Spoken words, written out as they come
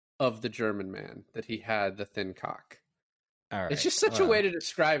of the German man that he had the thin cock. All right. It's just such a way to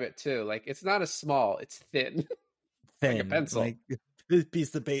describe it too. Like it's not as small; it's thin, thin, like a pencil, like a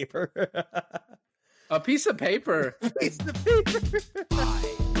piece of paper. A piece of paper. Piece of paper.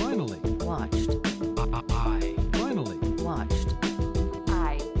 I finally Watched. I finally Watched.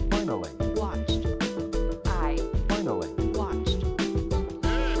 I finally watched. I finally watched.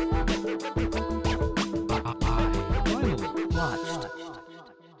 I finally Watched.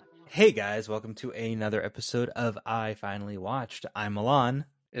 Hey guys, welcome to another episode of I Finally Watched. I'm Milan.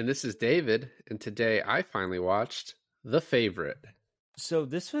 And this is David, and today I finally watched The Favorite. So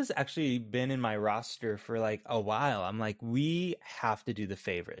this has actually been in my roster for like a while. I'm like, we have to do The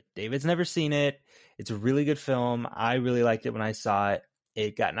Favorite. David's never seen it. It's a really good film. I really liked it when I saw it.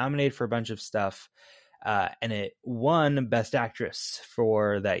 It got nominated for a bunch of stuff, and it won Best Actress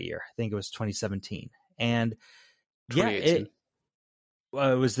for that year. I think it was 2017. And yeah, 2018.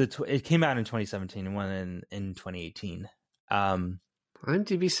 it came out in 2017 and won in 2018.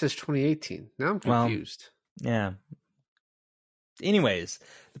 IMDb says 2018. Now I'm Well, confused. Yeah. Anyways,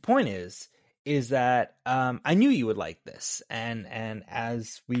 the point is that I knew you would like this, and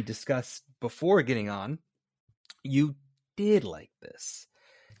as we discussed before getting on, you did like this.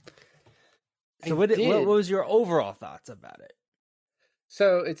 So what was your overall thoughts about it?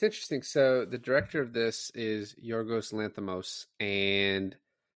 So it's interesting. So the director of this is Yorgos Lanthimos, and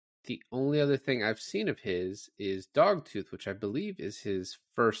the only other thing I've seen of his is Dogtooth, which I believe is his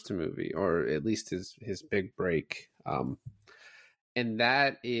first movie, or at least his big break. And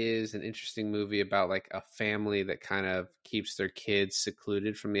that is an interesting movie about like a family that kind of keeps their kids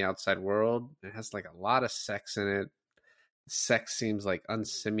secluded from the outside world. It has like a lot of sex in it. Sex seems like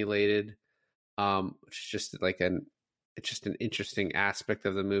unsimulated, which is just like it's just an interesting aspect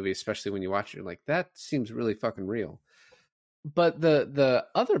of the movie, especially when you watch it. You're like, that seems really fucking real. But the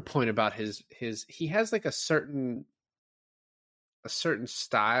other point about his he has like a certain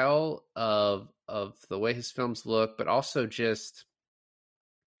style of the way his films look, but also just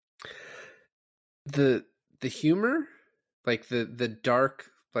the humor, like the dark,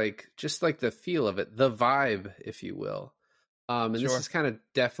 like just like the feel of it, the vibe, if you will. And Sure. this is kind of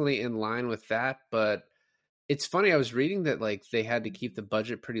definitely in line with that. But it's funny, I was reading that like they had to keep the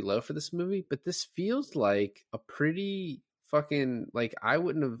budget pretty low for this movie, but this feels like a pretty fucking, like, I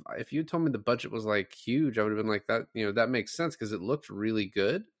wouldn't have, if you told me the budget was like huge, I would have been like, that, you know, that makes sense because it looked really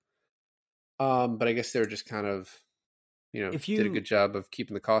good. But I guess they were just kind of, you know, did a good job of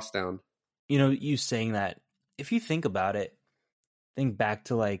keeping the cost down. You know, you saying that, if you think about it, think back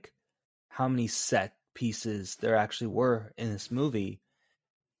to like how many set pieces there actually were in this movie.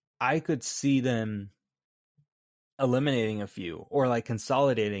 I could see them eliminating a few or like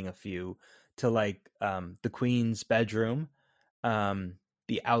consolidating a few to like the Queen's bedroom,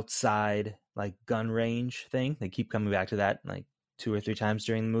 the outside like gun range thing. They keep coming back to that like 2 or 3 times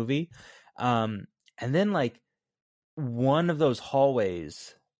during the movie. And then like one of those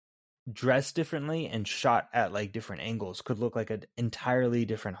hallways dressed differently and shot at like different angles could look like an entirely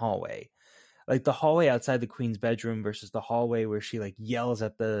different hallway. Like the hallway outside the Queen's bedroom versus the hallway where she like yells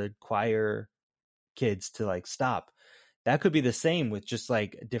at the choir kids to like stop. That could be the same with just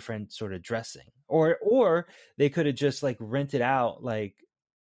like different sort of dressing, or they could have just like rented out like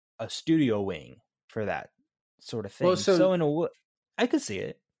a studio wing for that sort of thing. Well, so I could see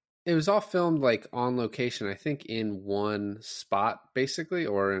it. It was all filmed like on location, I think in one spot basically,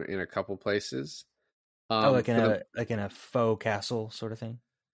 or in a couple places. Like in a faux castle sort of thing.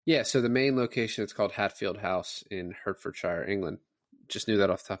 Yeah. So the main location, it's called Hatfield House in Hertfordshire, England. Just knew that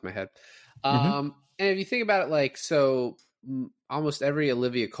off the top of my head. And if you think about it, like, so almost every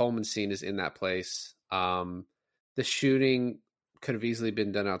Olivia Colman scene is in that place. The shooting could have easily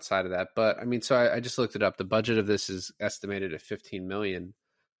been done outside of that, but I mean, so I just looked it up. The budget of this is estimated at $15 million.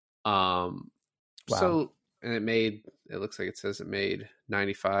 Wow. So, and it looks like it says it made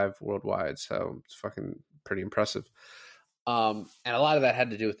 95 worldwide. So it's fucking pretty impressive. And a lot of that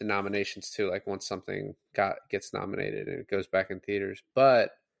had to do with the nominations too. Like once something gets nominated and it goes back in theaters, but,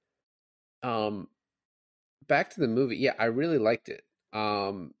 back to the movie. Yeah, I really liked it.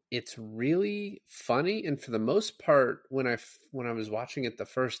 It's really funny. And for the most part, when I was watching it the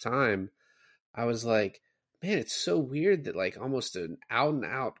first time, I was like, man, it's so weird that like almost an out and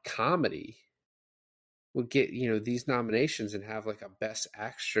out comedy would get, you know, these nominations and have like a best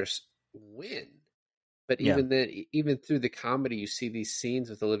actress win. But even then, even through the comedy, you see these scenes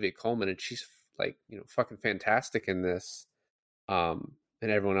with Olivia Colman, and she's like, you know, fucking fantastic in this. And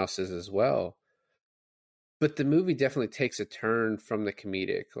everyone else is as well. But the movie definitely takes a turn from the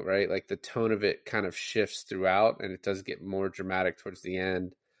comedic, right? Like the tone of it kind of shifts throughout, and it does get more dramatic towards the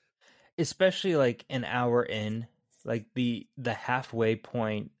end. especially like an hour in, like the halfway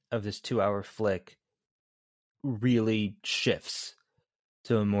point of this 2-hour flick really shifts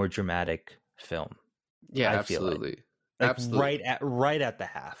to a more dramatic film. Yeah, I feel like. absolutely. Like Absolutely. right at the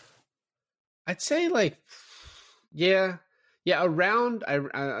half. I'd say like, yeah, around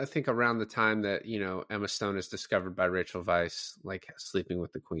I think around the time that Emma Stone is discovered by Rachel Weisz, like sleeping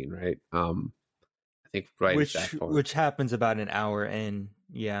with the Queen, right? I think right at that point. Which happens about an hour in,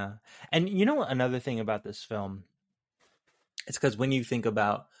 yeah. And another thing about this film, it's because when you think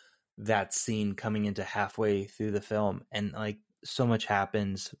about that scene coming into halfway through the film, and like so much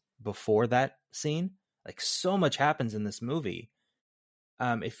happens before that scene, like so much happens in this movie.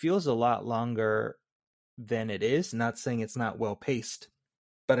 It feels a lot longer than it is. Not saying it's not well paced,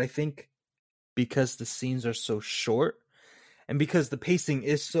 but I think because the scenes are so short and because the pacing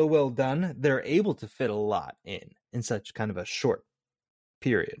is so well done, they're able to fit a lot in such kind of a short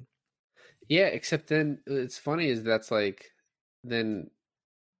period. Yeah, except then it's funny is that's like then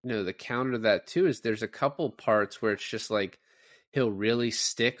the counter to that too is there's a couple parts where it's just like he'll really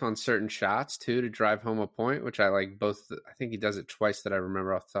stick on certain shots too to drive home a point, which I like both. I think he does it twice that I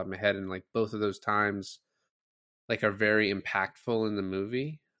remember off the top of my head, and like both of those times like are very impactful in the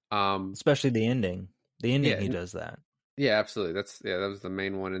movie. Especially the ending. The ending, Yeah, he does that. yeah, absolutely. That was the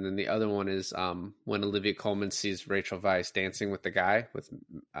main one, and then the other one is when Olivia Colman sees Rachel Weisz dancing with the guy with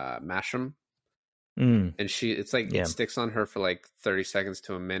Masham, Mm, and it's like yeah. it sticks on her for like 30 seconds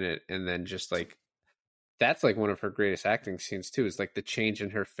to a minute, and then just like that's like one of her greatest acting scenes too. Is like the change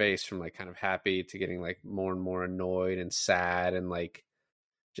in her face from like kind of happy to getting like more and more annoyed and sad, and like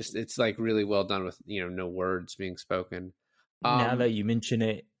just it's like really well done with no words being spoken. Now that you mention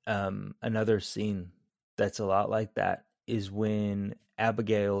it, another scene that's a lot like that is when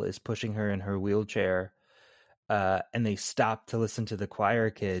Abigail is pushing her in her wheelchair, and they stop to listen to the choir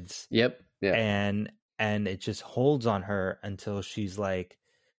kids. Yep. Yeah. And it just holds on her until she's like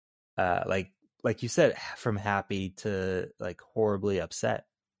you said, from happy to like horribly upset.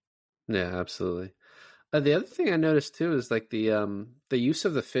 Yeah, absolutely. The other thing I noticed too is like the use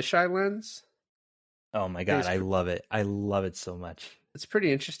of the fisheye lens. Oh my god, I love it. I love it so much. It's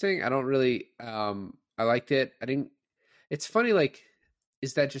pretty interesting. I don't really I liked it. I didn't It's funny, like,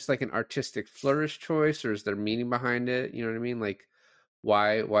 is that just like an artistic flourish choice, or is there meaning behind it? You know what I mean? Like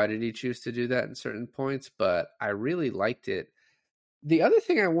why did he choose to do that in certain points? But I really liked it. The other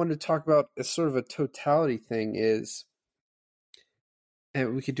thing I wanted to talk about as sort of a totality thing is,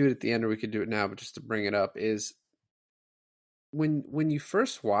 and we could do it at the end or we could do it now, but just to bring it up, is when you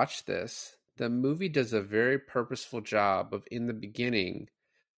first watch this, the movie does a very purposeful job of in the beginning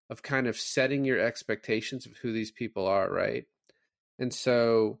of kind of setting your expectations of who these people are, right? And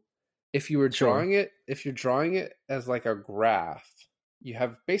so if you're drawing it as like a graph, you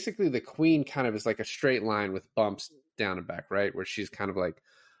have basically the Queen kind of is like a straight line with bumps down and back, right? Where she's kind of like,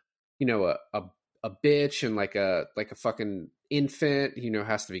 a bitch and like a fucking infant,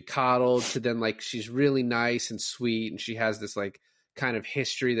 has to be coddled, to then like she's really nice and sweet, and she has this like kind of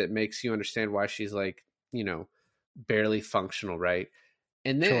history that makes you understand why she's like, barely functional, right?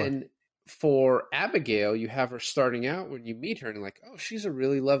 And then for Abigail, you have her starting out when you meet her and like, oh, she's a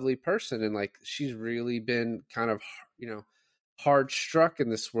really lovely person, and like she's really been kind of, hard struck in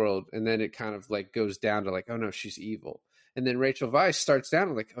this world, and then it kind of like goes down to like, oh no, she's evil. And then Rachel Weisz starts down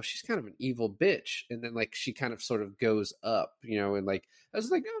and like, oh, she's kind of an evil bitch, and then like she kind of sort of goes up, and like I was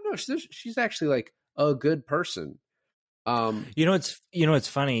like, oh no, she's actually like a good person. What's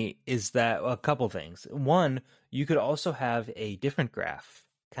funny is that a couple things. One, you could also have a different graph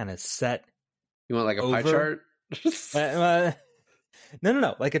kind of set. You want like a pie over... chart?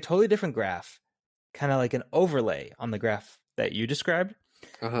 No, like a totally different graph, kind of like an overlay on the graph that you described.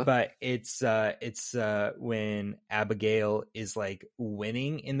 Uh-huh. But it's when Abigail is like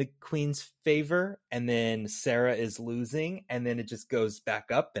winning in the Queen's favor, and then Sarah is losing, and then it just goes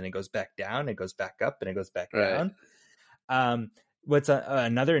back up and it goes back down, it goes back up and it goes back down. What's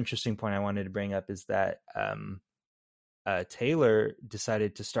another interesting point I wanted to bring up is that Taylor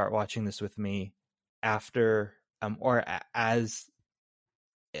decided to start watching this with me after as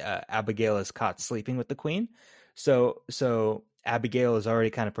Abigail is caught sleeping with the Queen. So Abigail is already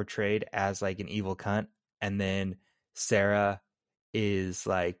kind of portrayed as like an evil cunt, and then Sarah is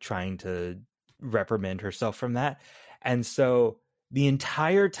like trying to reprimand herself from that. And so the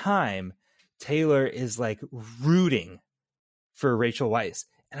entire time Taylor is like rooting for Rachel Weisz.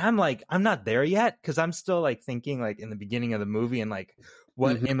 And I'm like, I'm not there yet, because I'm still like thinking like in the beginning of the movie and like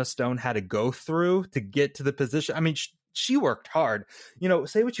what Emma Stone had to go through to get to the position. I mean, she worked hard,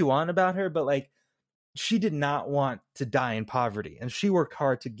 say what you want about her, but like she did not want to die in poverty, and she worked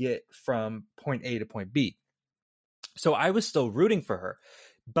hard to get from point A to point B. So I was still rooting for her,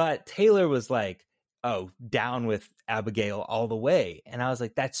 but Taylor was like, "Oh, down with Abigail all the way," and I was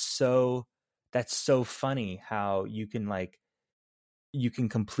like, "That's so funny how you can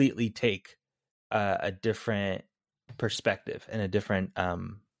completely take a different perspective and a different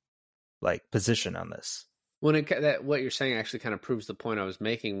position on this." What you're saying actually kind of proves the point I was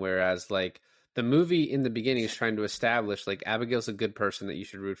making. Whereas, like, the movie in the beginning is trying to establish, like, Abigail's a good person that you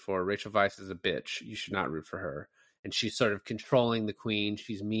should root for. Rachel Weisz is a bitch. You should not root for her. And she's sort of controlling the queen.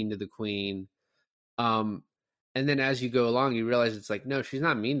 She's mean to the queen. And then as you go along, you realize it's like, no, she's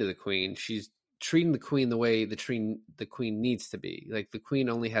not mean to the queen. She's treating the queen the way the queen needs to be. Like, the queen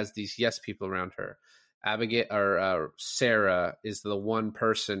only has these yes people around her. Abigail or Sarah is the one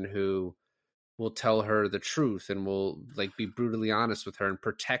person who will tell her the truth and will, like, be brutally honest with her and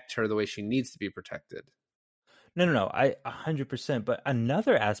protect her the way she needs to be protected. No, I 100%. But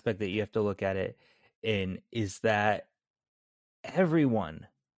another aspect that you have to look at it in is that everyone,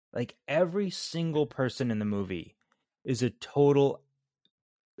 like every single person in the movie, is a total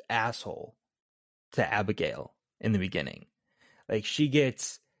asshole to Abigail in the beginning. Like, she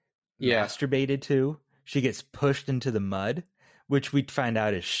gets masturbated to, she gets pushed into the mud, which we find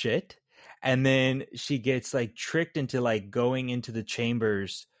out is shit. And then she gets like tricked into like going into the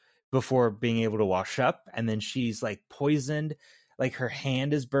chambers before being able to wash up. And then she's like poisoned, like her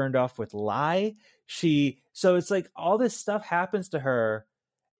hand is burned off with lye. So it's like all this stuff happens to her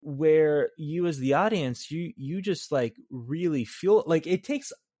where you as the audience, you just like really feel like it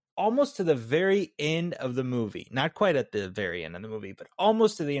takes almost to the very end of the movie, not quite at the very end of the movie, but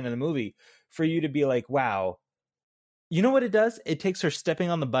almost to the end of the movie for you to be like, wow. You know what it does? It takes her stepping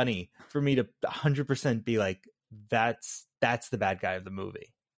on the bunny for me to 100% be like, that's the bad guy of the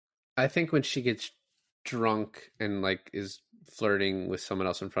movie. I think when she gets drunk and like is flirting with someone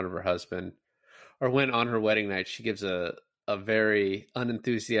else in front of her husband, or when on her wedding night she gives a very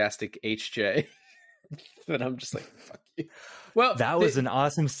unenthusiastic HJ, that I'm just like, fuck you. Well, that was an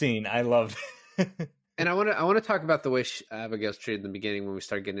awesome scene. I loved it. And I want to talk about the way Abigail's treated in the beginning when we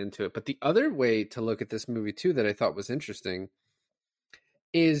start getting into it. But the other way to look at this movie too that I thought was interesting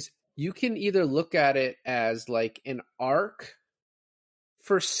is you can either look at it as like an arc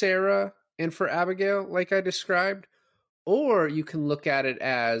for Sarah and for Abigail, like I described, or you can look at it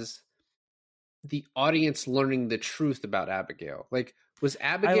as the audience learning the truth about Abigail. Like, was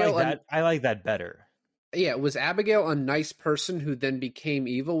Abigail... I like that better. Yeah, was Abigail a nice person who then became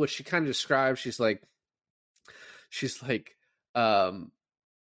evil? Which she kind of describes. She's like, am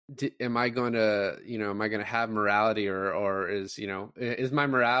I going to have morality, or is my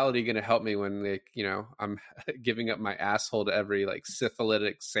morality going to help me when, like, I'm giving up my asshole to every like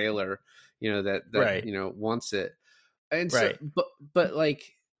syphilitic sailor, that right. Wants it. And right. So, but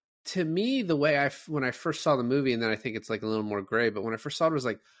like, to me, the way when I first saw the movie, and then I think it's like a little more gray, but when I first saw it, it was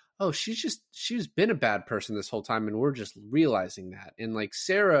like, oh, she's been a bad person this whole time, and we're just realizing that. And like,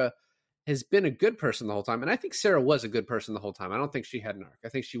 Sarah has been a good person the whole time. And I think Sarah was a good person the whole time. I don't think she had an arc. I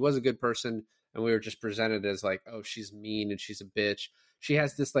think she was a good person, and we were just presented as like, oh, she's mean and she's a bitch. She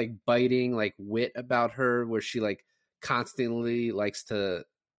has this like biting like wit about her where she like constantly likes to,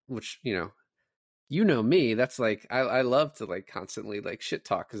 which, me, that's like, I love to like constantly like shit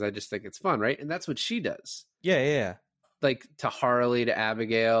talk because I just think it's fun, right? And that's what she does. Yeah. Like, to Harley, to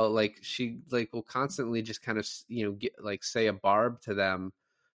Abigail, like she like will constantly just kind of, get like say a barb to them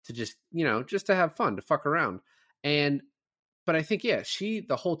to just, just to have fun, to fuck around. But I think, yeah, she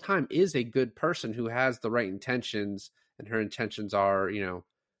the whole time is a good person who has the right intentions, and her intentions are,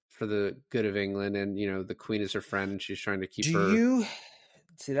 for the good of England, and, the Queen is her friend and she's trying to keep her.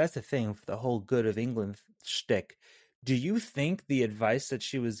 See, that's the thing with the whole good of England shtick. Do you think the advice that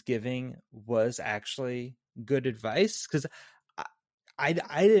she was giving was actually good advice? Because I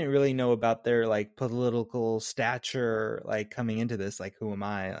didn't really know about their like political stature, like coming into this, like, who am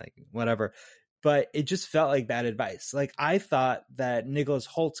I, like, whatever. But it just felt like bad advice. Like, I thought that Nicholas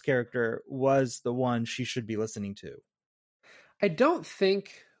Holt's character was the one she should be listening to. I don't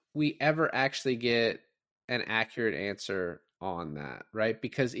think we ever actually get an accurate answer on that, right?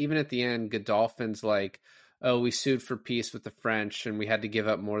 Because even at the end, Godolphin's like, oh, we sued for peace with the French and we had to give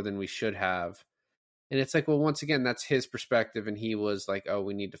up more than we should have. And it's like, well, once again, that's his perspective, and he was like, oh,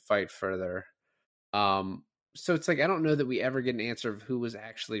 we need to fight further. So it's like, I don't know that we ever get an answer of who was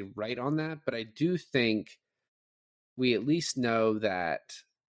actually right on that, but I do think we at least know that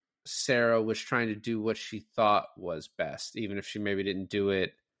Sarah was trying to do what she thought was best, even if she maybe didn't do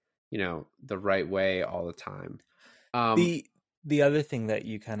it, the right way all the time. the other thing that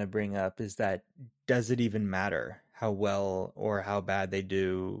you kind of bring up is that does it even matter how well or how bad they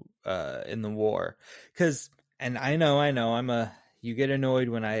do in the war? Because, and I know, you get annoyed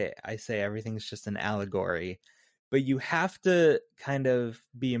when I say everything's just an allegory, but you have to kind of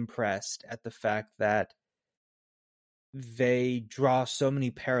be impressed at the fact that they draw so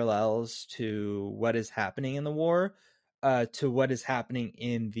many parallels to what is happening in the war, to what is happening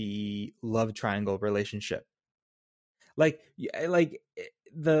in the love triangle relationship. Like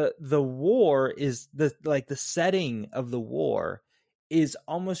the war is the setting of the war is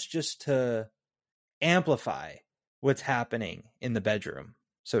almost just to amplify what's happening in the bedroom,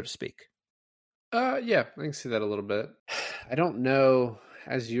 so to speak. Yeah, I can see that a little bit. I don't know,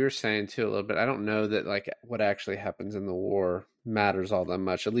 as you're saying too, a little bit. I don't know that like what actually happens in the war matters all that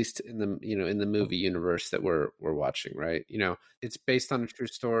much. At least in the in the movie universe that we're watching, right? It's based on a true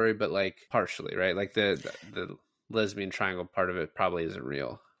story, but like partially, right? Like the lesbian triangle part of it probably isn't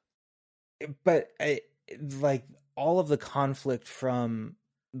real. But like all of the conflict from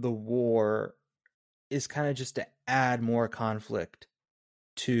the war is kind of just to add more conflict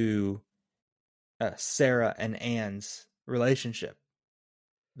to Sarah and Anne's relationship,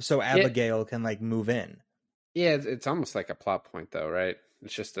 so Abigail can like move in. Yeah, it's almost like a plot point though, right?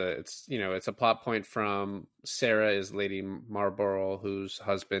 It's just it's a plot point from Sarah is Lady Marlborough, whose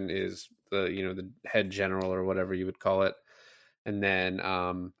husband is the head general or whatever you would call it, and then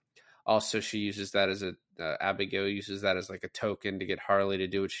also she uses that as Abigail uses that as like a token to get Harley to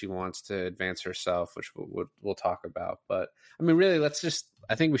do what she wants to advance herself, which we'll talk about. But I mean, really,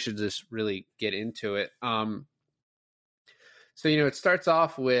 I think we should just really get into it. So it starts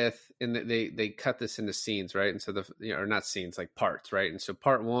off with, and they cut this into scenes, right? And so or not scenes, like parts, right? And so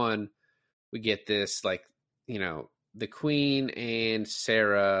part one, we get this like the Queen and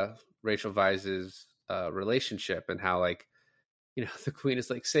Sarah, Rachel Weisz's relationship, and how like the Queen is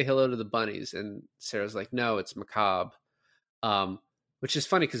like, say hello to the bunnies, and Sarah's like, no, it's macabre. Which is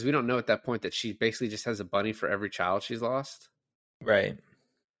funny because we don't know at that point that she basically just has a bunny for every child she's lost, right?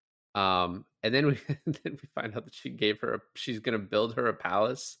 And then we find out that she's going to build her a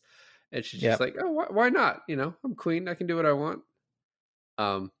palace, and she's just like, oh, why not? I'm queen, I can do what I want.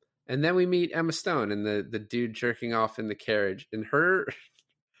 And then we meet Emma Stone and the dude jerking off in the carriage, and her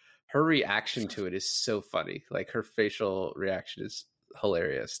reaction to it is so funny. Like her facial reaction is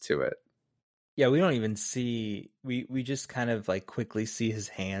hilarious to it. Yeah, we don't even see, we just kind of like quickly see his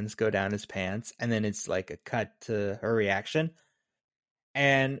hands go down his pants, and then it's like a cut to her reaction.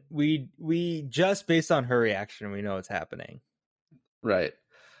 And we just based on her reaction, we know what's happening. Right.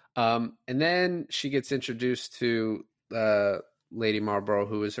 And then she gets introduced to Lady Marlborough,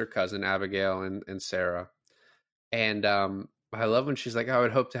 who is her cousin, Abigail and Sarah. And I love when she's like, oh, I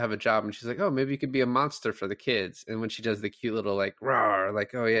would hope to have a job. And she's like, oh, maybe you could be a monster for the kids. And when she does the cute little like, rawr,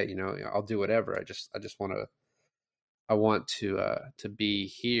 like, oh yeah, I'll do whatever. I just want to be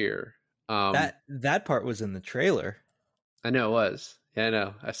here. That part was in the trailer. I know it was. Yeah, I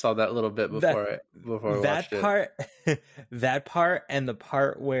know. I saw that little bit before I watched it. That part and the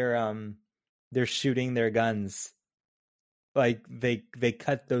part where they're shooting their guns, like they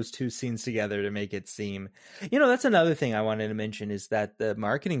cut those two scenes together to make it seem. That's another thing I wanted to mention is that the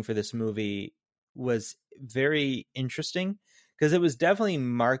marketing for this movie was very interesting because it was definitely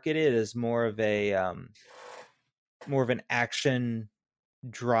marketed as more of an action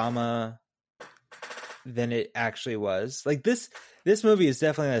drama than it actually was. Like this movie is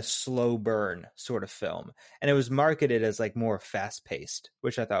definitely a slow burn sort of film, and it was marketed as like more fast paced,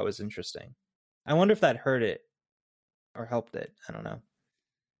 which I thought was interesting. I wonder if that hurt it or helped it. I don't know.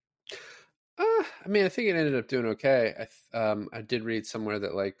 I mean, I think it ended up doing okay. I did read somewhere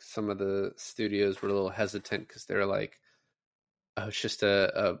that like some of the studios were a little hesitant because they're like, oh, it's just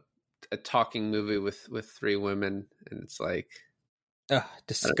a talking movie with three women, and it's like,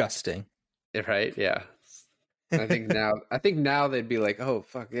 disgusting. Right? Yeah. I think now they'd be like, oh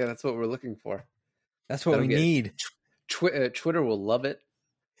fuck yeah, that's what we're looking for. That's what we need. Twitter will love it.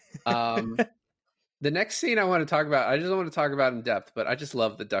 The next scene I want to talk about, I just don't want to talk about in depth, but I just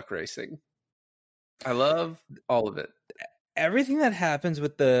love the duck racing. I love all of it. Everything that happens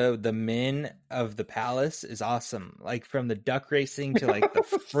with the men of the palace is awesome. Like from the duck racing to like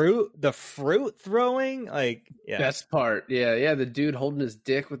the fruit throwing, like yeah. Best part. Yeah. The dude holding his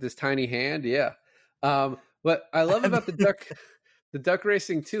dick with his tiny hand. Yeah. What I love about the duck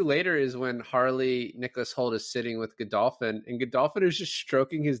racing too later is when Harley Nicholas Hoult is sitting with Godolphin, and Godolphin is just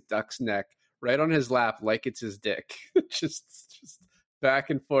stroking his duck's neck right on his lap like it's his dick. just back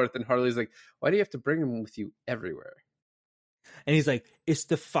and forth. And Harley's like, why do you have to bring him with you everywhere? And he's like, it's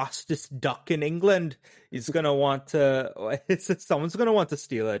the fastest duck in England. He's gonna want to. Someone's gonna want to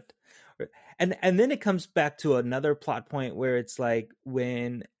steal it. And then it comes back to another plot point where it's like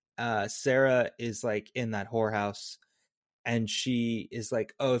when Sarah is like in that whorehouse, and she is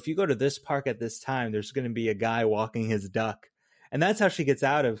like, oh, if you go to this park at this time, there's going to be a guy walking his duck, and that's how she gets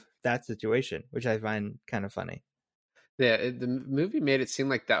out of that situation, which I find kind of funny. Yeah, the movie made it seem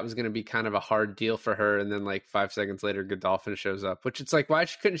like that was going to be kind of a hard deal for her, and then like 5 seconds later, Godolphin shows up. Which it's like, why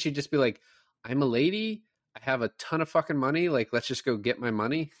couldn't she just be like, "I'm a lady, I have a ton of fucking money. Like, let's just go get my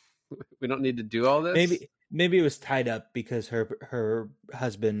money. We don't need to do all this." Maybe it was tied up because her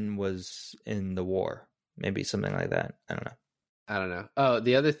husband was in the war. Maybe something like that. I don't know. Oh,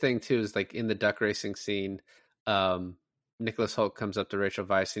 the other thing too is like in the duck racing scene, Nicholas Hoult comes up to Rachel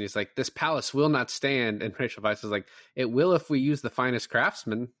Weisz and he's like, "This palace will not stand." And Rachel Weisz is like, "It will if we use the finest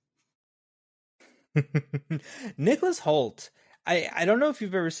craftsmen." Nicholas Hoult. I don't know if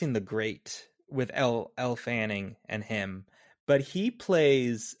you've ever seen The Great with Elle Fanning and him, but he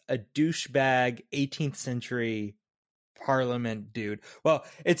plays a douchebag 18th century Parliament dude. Well,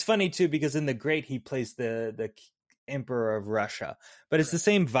 it's funny too because in The Great he plays the Emperor of Russia, but it's the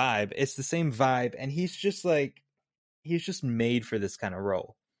same vibe. It's the same vibe, and he's just made for this kind of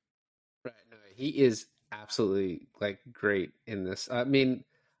role. Right. No, he is absolutely like great in this. I mean,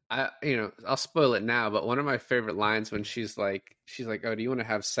 I'll spoil it now, but one of my favorite lines when she's like, "Oh, do you want to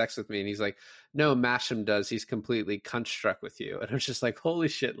have sex with me?" And he's like, "No, Masham does. He's completely cunt struck with you." And I'm just like, holy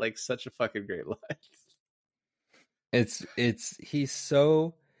shit, like such a fucking great line. He's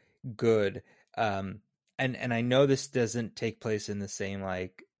so good. And I know this doesn't take place in the same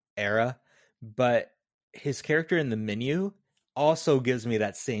like era, but his character in The Menu also gives me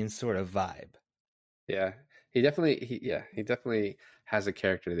that same sort of vibe. Yeah, he definitely has a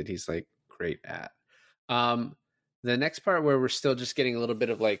character that he's like great at. The next part where we're still just getting a little bit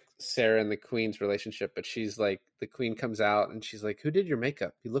of like Sarah and the Queen's relationship, but she's like, the Queen comes out and she's like, "Who did your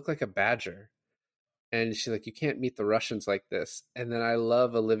makeup? You look like a badger." And she's like, "You can't meet the Russians like this." And then I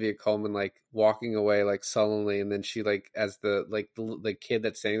love Olivia Colman like walking away like sullenly, and then she like as the kid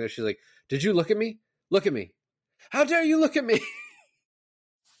that's standing there, she's like, "Did you look at me? Look at me! How dare you look at me?"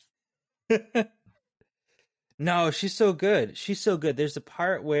 No, she's so good. She's so good. There's a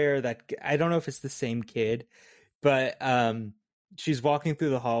part where I don't know if it's the same kid, but she's walking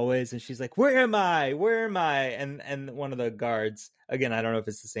through the hallways and she's like, "Where am I? Where am I?" And one of the guards, again, I don't know if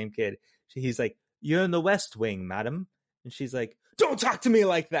it's the same kid. He's like, "You're in the West Wing, madam." And she's like, "Don't talk to me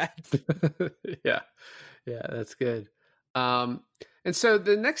like that." Yeah, that's good. And so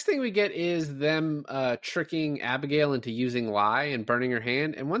the next thing we get is them tricking Abigail into using lye and burning her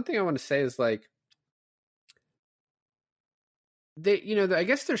hand. And one thing I want to say is like, I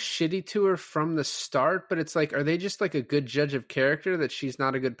guess they're shitty to her from the start, but it's like, are they just like a good judge of character that she's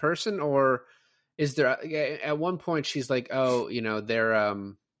not a good person? Or is there, at one point she's like, "Oh,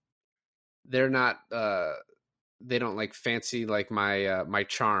 they're not, they don't like fancy like my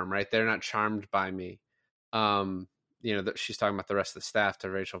charm, right? They're not charmed by me." She's talking about the rest of the staff to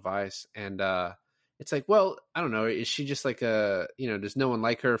Rachel Weisz. And it's like, well, I don't know. Is she just like does no one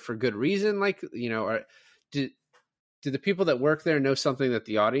like her for good reason? Like, or do the people that work there know something that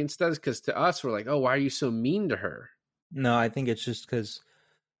the audience does? Because to us, we're like, "Oh, why are you so mean to her?" No, I think it's just because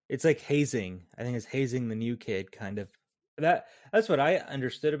it's like hazing. I think it's hazing the new kid, kind of. That's what I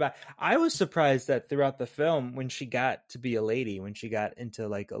understood about. I was surprised that throughout the film, when she got to be a lady, when she got into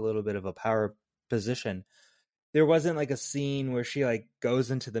like a little bit of a power position, there wasn't like a scene where she like goes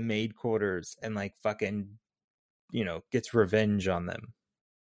into the maid quarters and like fucking, gets revenge on them.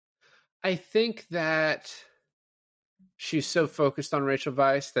 I think that she's so focused on Rachel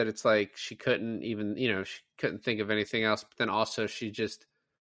Weisz that it's like she couldn't even, she couldn't think of anything else. But then also she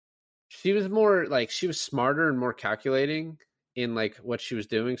was more like, she was smarter and more calculating in like what she was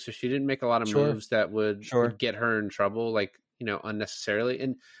doing. So she didn't make a lot of moves that would get her in trouble, like, unnecessarily.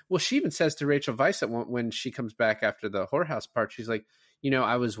 And well, she even says to Rachel Weisz that when she comes back after the whorehouse part, she's like,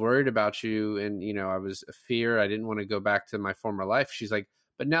 "I was worried about you and, I was a fear. I didn't want to go back to my former life." She's like,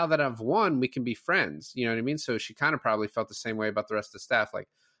 "But now that I've won, we can be friends." You know what I mean? So she kind of probably felt the same way about the rest of the staff. Like,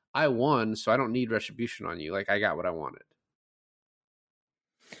 I won, so I don't need retribution on you. Like, I got what I wanted.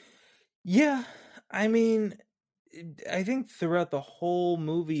 Yeah. I mean, I think throughout the whole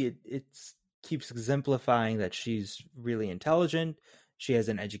movie, it keeps exemplifying that she's really intelligent. She has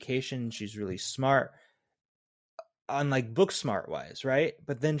an education. She's really smart on like book smart wise, right?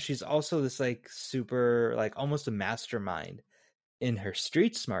 But then she's also this like super, like almost a mastermind in her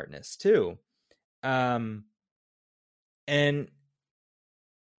street smartness too. And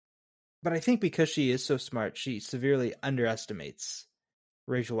But I think because she is so smart, she severely underestimates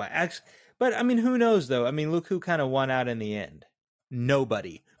Rachel Weisz. But I mean, who knows though? I mean, look who kind of won out in the end.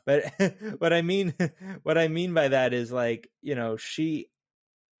 Nobody. But what I mean, what I mean by that is like, you know, she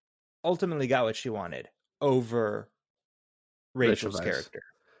ultimately got what she wanted over Rachel Rachel's Weisz. character.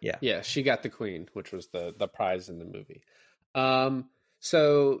 Yeah. Yeah, she got the queen, which was the prize in the movie.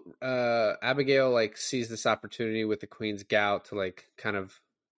 So Abigail like sees this opportunity with the queen's gout to like kind of,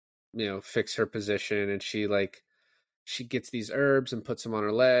 you know, fix her position, and she gets these herbs and puts them on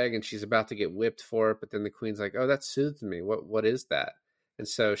her leg, and she's about to get whipped for it, but then the queen's like, "Oh, that soothed me. What is that?" And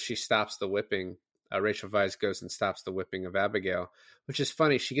so she stops the whipping. Rachel Weisz goes and stops the whipping of Abigail, which is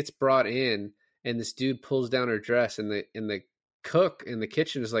funny. She gets brought in, and this dude pulls down her dress, and the cook in the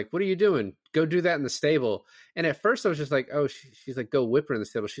kitchen is like, "What are you doing? Go do that in the stable." And at first I was just like, "Oh," she's like, "Go whip her in the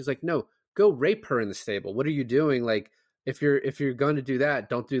stable." She's like, "No, go rape her in the stable. What are you doing? Like, if you're going to do that,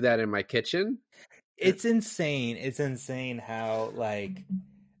 don't do that in my kitchen." It's insane. It's insane how like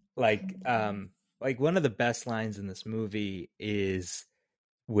one of the best lines in this movie is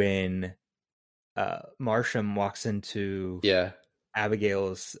when Marsham walks into Yeah,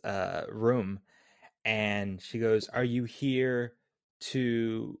 Abigail's room, and she goes, "Are you here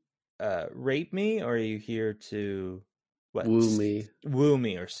to rape me, or are you here to woo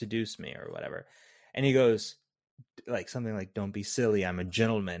me or seduce me or whatever?" And he goes like something like, "Don't be silly, I'm a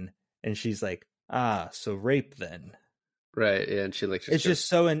gentleman." And she's like, "Ah, so rape then." right. Yeah, and she like It's just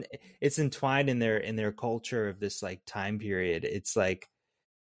so it's entwined in their culture of this like time period. It's like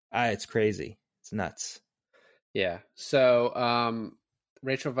it's crazy. It's nuts. yeah. So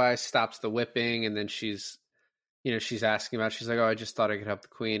Rachel Weisz stops the whipping, and then she's asking about. She's like, "Oh, I just thought I could help the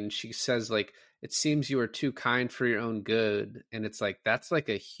queen." And she says like, "It seems you are too kind for your own good." And it's like that's like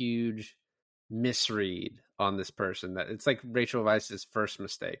a huge misread on this person. That it's like Rachel Weisz's first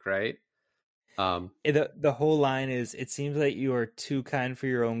mistake, right? The whole line is, "It seems like you are too kind for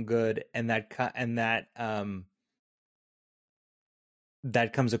your own good," and that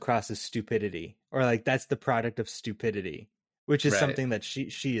comes across as stupidity, or like that's the product of stupidity, which is Right. something that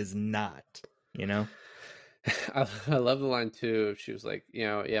she is not. You know. I love the line too. She was like,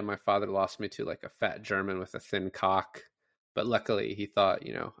 "Yeah, my father lost me to like a fat German with a thin cock, but luckily he thought,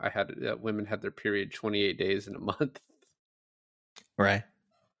 I had women had their period 28 days in a month." Right.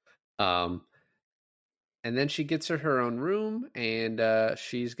 And then she gets her own room, and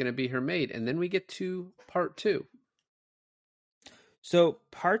she's going to be her maid. And then we get to part 2. So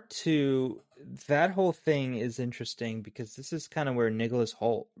part 2, that whole thing is interesting because this is kind of where Nicholas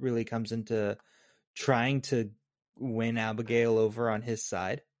Hoult really comes into trying to win Abigail over on his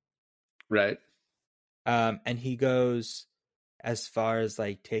side. Right. And he goes as far as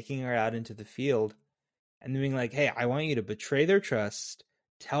like taking her out into the field and being like, "Hey, I want you to betray their trust.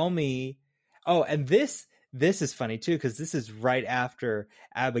 Tell me." Oh, and this is funny too, because this is right after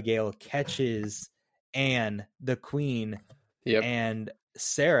Abigail catches Anne, the queen, Yep. and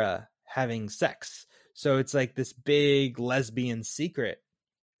Sarah having sex. So it's like this big lesbian secret.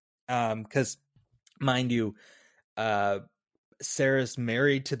 Because mind you, Sarah's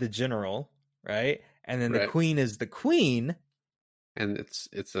married to the general, right? And then the Right. queen is the queen. And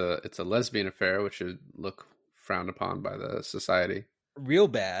it's a lesbian affair, which would look frowned upon by the society. Real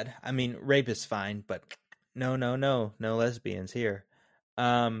bad. I mean, rape is fine, but no lesbians here.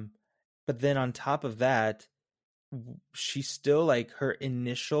 But then on top of that, she's still like her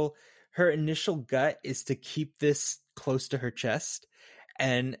initial gut is to keep this close to her chest,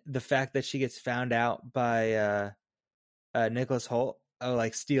 and the fact that she gets found out by Nicholas Hoult,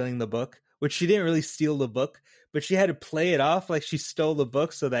 like stealing the book, which she didn't really steal the book, but she had to play it off like she stole the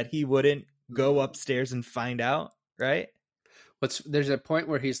book so that he wouldn't go upstairs and find out, right? There's a point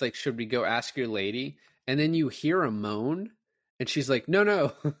where he's like, "Should we go ask your lady?" And then you hear a moan, and she's like,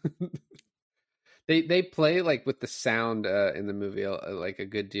 "No." They play like with the sound in the movie like a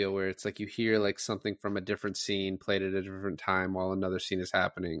good deal, where it's like you hear like something from a different scene played at a different time while another scene is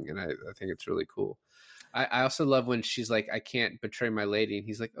happening, and I think it's really cool. I also love when she's like, "I can't betray my lady," and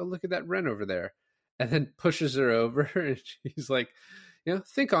he's like, "Oh, look at that wren over there," and then pushes her over, and she's like,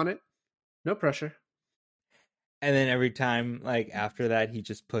 "Think on it, no pressure." And then every time, like after that, he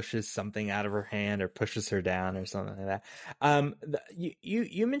just pushes something out of her hand or pushes her down or something like that.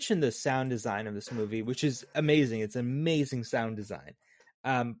 You mentioned the sound design of this movie, which is amazing. It's amazing sound design,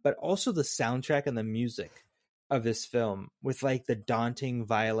 but also the soundtrack and the music of this film with like the daunting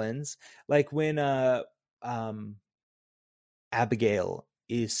violins, like when Abigail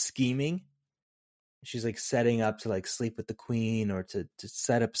is scheming, she's like setting up to like sleep with the queen or to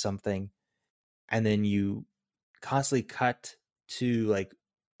set up something, and then you constantly cut to like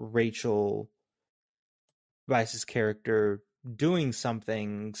Rachel Weisz's character doing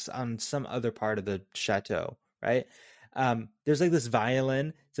something on some other part of the chateau, right? There's like this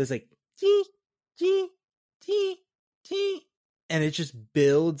violin, so it's like tee, tee, tee, tee, and it just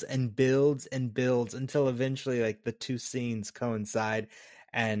builds and builds and builds until eventually like the two scenes coincide,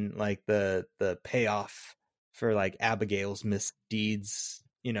 and like the payoff for like Abigail's misdeeds,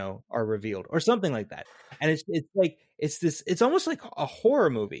 are revealed or something like that. And it's almost like a horror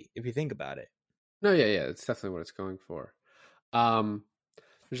movie if you think about it. No, yeah, it's definitely what it's going for.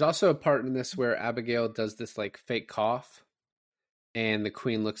 There's also a part in this where Abigail does this like fake cough, and the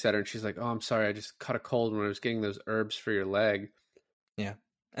queen looks at her and she's like, "Oh, I'm sorry, I just caught a cold when I was getting those herbs for your leg." Yeah,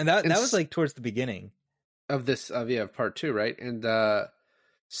 and that was like towards the beginning of this of part 2, right? And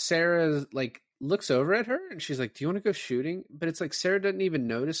Sarah like looks over at her and she's like, "Do you want to go shooting?" But it's like Sarah doesn't even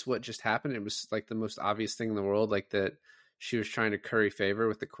notice what just happened. It was like the most obvious thing in the world, like that she was trying to curry favor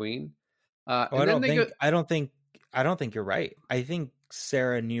with the queen. I don't think you're right. I think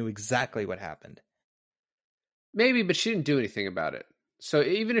Sarah knew exactly what happened. Maybe, but she didn't do anything about it. So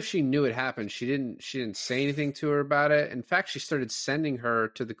even if she knew it happened, she didn't say anything to her about it. In fact, she started sending her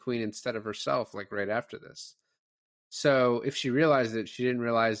to the queen instead of herself, like right after this. So if she realized it, she didn't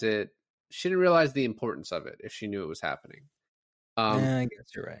realize it. She didn't realize the importance of it if she knew it was happening. I guess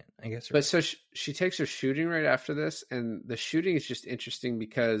you're right. But so she takes her shooting right after this, and the shooting is just interesting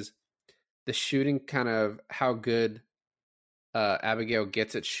because the shooting kind of how good Abigail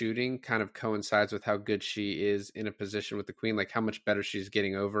gets at shooting kind of coincides with how good she is in a position with the queen, like how much better she's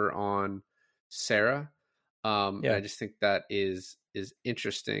getting over on Sarah. And I just think that is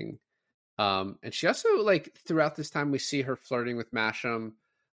interesting. And she also, like, throughout this time we see her flirting with Masham.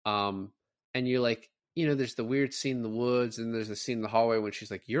 And you're like, there's the weird scene in the woods, and there's a scene in the hallway when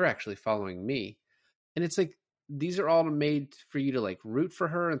she's like, "You're actually following me." And it's like, these are all made for you to like root for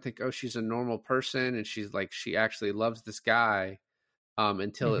her and think, oh, she's a normal person. And she's like, she actually loves this guy,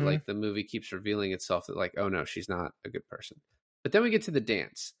 until it like the movie keeps revealing itself that like, oh no, she's not a good person. But then we get to the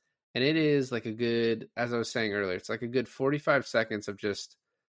dance, and it is like a good, as I was saying earlier, it's like a good 45 seconds of just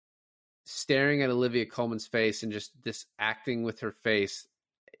staring at Olivia Colman's face and just this acting with her face.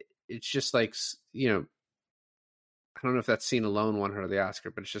 It's just like, I don't know if that scene alone won her the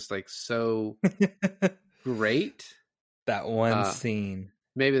Oscar, but it's just like so great. That one scene.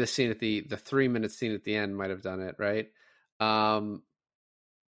 Maybe the scene at the 3-minute scene at the end might have done it, right? But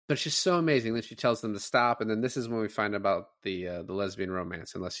it's just so amazing that she tells them to stop, and then this is when we find about the lesbian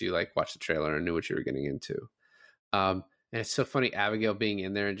romance, unless you like watched the trailer and knew what you were getting into. And it's so funny, Abigail being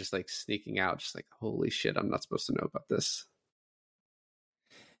in there and just like sneaking out, just like, holy shit, I'm not supposed to know about this.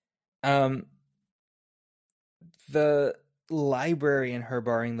 The library and her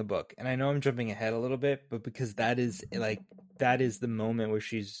borrowing the book, and I know I'm jumping ahead a little bit, but because that is the moment where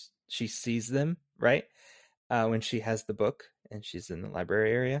she sees them, right? When she has the book and she's in the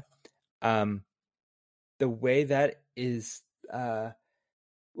library area. The way that is,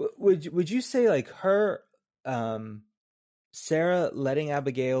 would you say like her, Sarah letting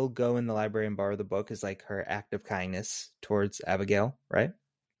Abigail go in the library and borrow the book is like her act of kindness towards Abigail, right?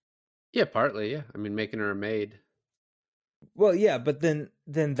 Yeah, partly. Yeah, I mean, making her a maid. Well, yeah, but then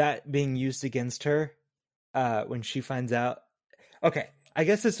that being used against her when she finds out. Okay, I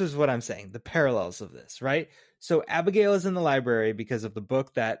guess this is what I'm saying. The parallels of this, right? So Abigail is in the library because of the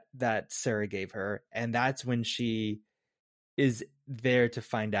book that Sarah gave her, and that's when she is there to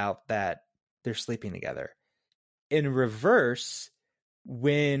find out that they're sleeping together. In reverse,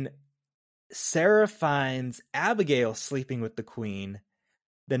 when Sarah finds Abigail sleeping with the queen,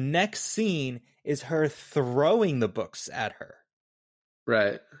 the next scene is her throwing the books at her.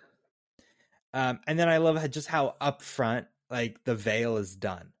 Right. And then I love just how upfront, like, the veil is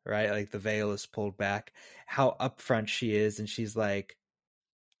done, right? Like, the veil is pulled back, how upfront she is. And she's like,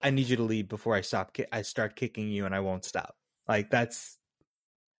 I need you to leave before I start kicking you, and I won't stop. Like, that's,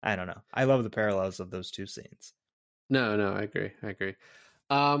 I don't know. I love the parallels of those two scenes. No, I agree.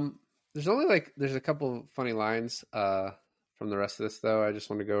 There's a couple funny lines from the rest of this, though. I just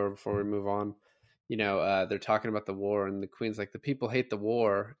want to go over before we move on. They're talking about the war, and the queen's like, the people hate the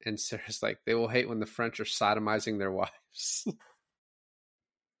war, and Sarah's like, they will hate when the French are sodomizing their wives.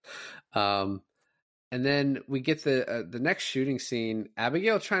 And then we get the next shooting scene.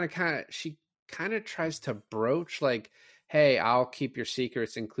 Abigail kind of tries to broach like, hey, I'll keep your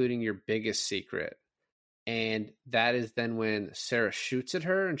secrets, including your biggest secret. And that is then when Sarah shoots at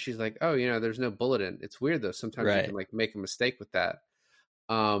her, and she's like, oh, there's no bullet in. It's weird though. Sometimes you can like make a mistake with that.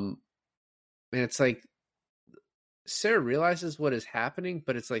 And it's like Sarah realizes what is happening,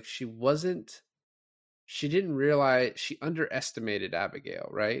 but it's like she wasn't she didn't realize, she underestimated Abigail,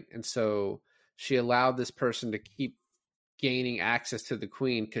 right? And so she allowed this person to keep gaining access to the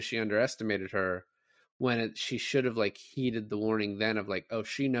queen because she underestimated her, when she should have like heeded the warning then of like, oh,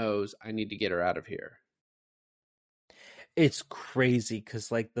 she knows, I need to get her out of here. It's crazy because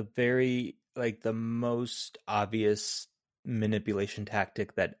like the most obvious manipulation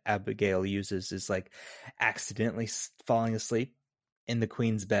tactic that Abigail uses is like accidentally falling asleep in the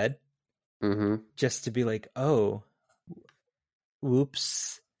queen's bed, just to be like, oh,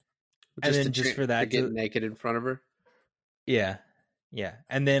 whoops. And then just for that to get naked in front of her. Yeah.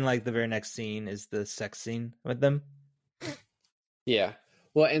 And then like the very next scene is the sex scene with them. Yeah.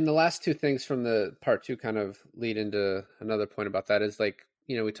 Well, and the last two things from the part 2 kind of lead into another point about that is like,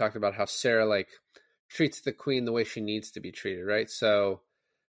 you know, we talked about how Sarah like treats the queen the way she needs to be treated, right? So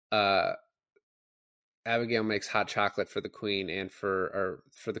Abigail makes hot chocolate for the queen and for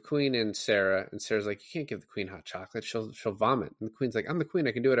the queen and Sarah's like, you can't give the queen hot chocolate. She'll vomit. And the queen's like, I'm the queen.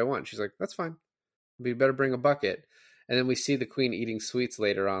 I can do what I want. She's like, that's fine. But you better bring a bucket. And then we see the queen eating sweets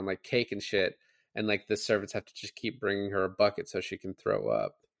later on, like cake and shit. And like the servants have to just keep bringing her a bucket so she can throw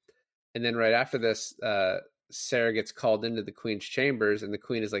up. And then right after this, Sarah gets called into the queen's chambers, and the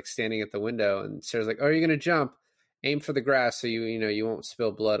queen is like standing at the window, and Sarah's like, "Oh, are you going to jump? Aim for the grass so you won't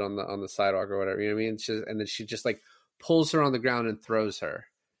spill blood on the sidewalk or whatever." You know what I mean? And then she just like pulls her on the ground and throws her,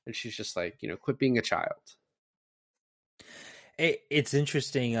 and she's just like, quit being a child. It's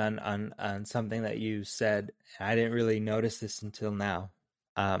interesting on something that you said. I didn't really notice this until now,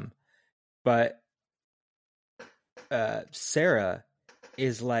 but Sarah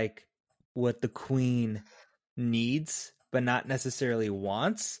is like what the queen needs, but not necessarily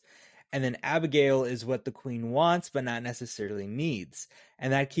wants. And then Abigail is what the queen wants, but not necessarily needs.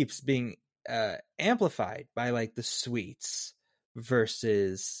 And that keeps being amplified by like the sweets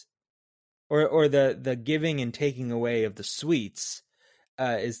versus, or the giving and taking away of the sweets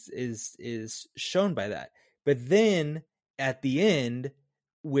is shown by that. But then at the end,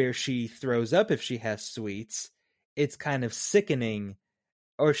 where she throws up if she has sweets, it's kind of sickening,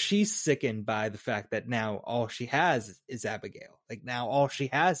 or she's sickened by the fact that now all she has is Abigail. Like now all she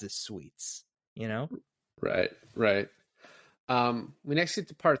has is sweets, Right. We next get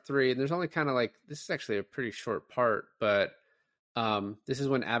to part 3, and there's only kind of like, this is actually a pretty short part, but this is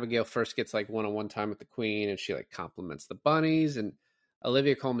when Abigail first gets like one-on-one time with the queen, and she like compliments the bunnies, and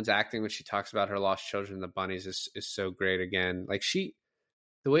Olivia Colman's acting when she talks about her lost children and the bunnies is so great again. Like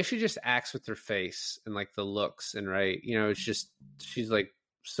the way she just acts with her face and like the looks, and right, it's just, she's like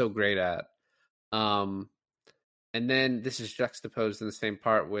so great at. And then this is juxtaposed in the same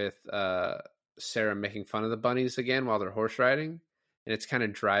part with Sarah making fun of the bunnies again while they're horse riding, and it's kind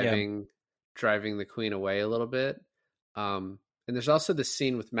of driving the queen away a little bit. And there's also the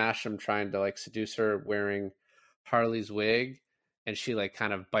scene with Masham trying to like seduce her wearing Harley's wig, and she like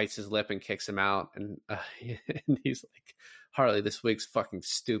kind of bites his lip and kicks him out, and he's like, Harley, this wig's fucking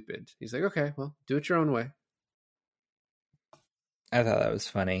stupid. He's like, okay, well, do it your own way. I thought that was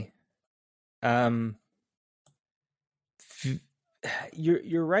funny.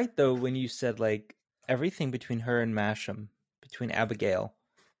 You're right though when you said like everything between her and Masham, between Abigail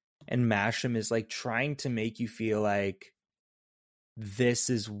and Masham, is like trying to make you feel like this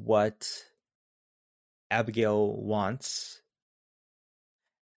is what Abigail wants.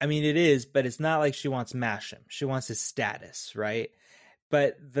 I mean, it is, but it's not like she wants Masham. She wants his status, right?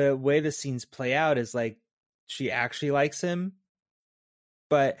 But the way the scenes play out is like she actually likes him.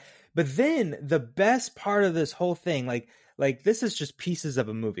 But then the best part of this whole thing, like this is just pieces of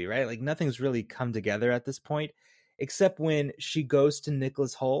a movie, right? Like nothing's really come together at this point, except when she goes to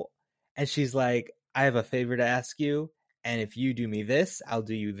Nicholas Hoult and she's like, I have a favor to ask you, and if you do me this, I'll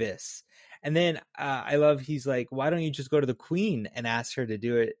do you this. And then I love, he's like, why don't you just go to the queen and ask her to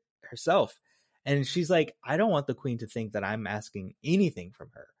do it herself? And she's like, I don't want the queen to think that I'm asking anything from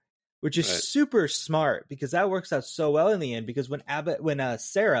her, which is super smart, because that works out so well in the end. Because when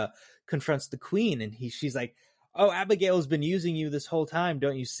Sarah confronts the queen and she's like, oh, Abigail's been using you this whole time,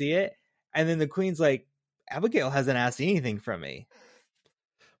 don't you see it? And then the queen's like, Abigail hasn't asked anything from me.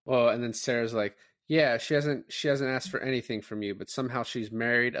 Well, and then Sarah's like, yeah, she hasn't asked for anything from you, but somehow she's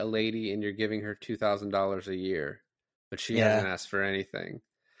married a lady and you're giving her $2,000 a year, but she hasn't asked for anything.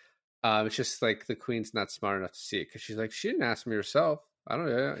 It's just like the queen's not smart enough to see it, because she's like, she didn't ask me herself. I don't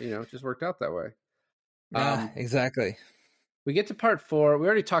know, it just worked out that way. Yeah, exactly. We get to part 4. We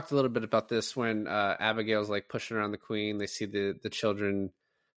already talked a little bit about this when Abigail's like pushing around the queen. They see the children,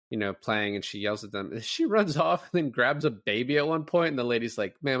 playing, and she yells at them. She runs off and then grabs a baby at one point, and the lady's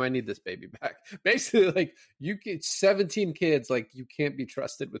like, ma'am, I need this baby back. Basically, like, you get 17 kids, like, you can't be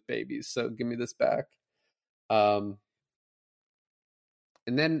trusted with babies, so give me this back. Um,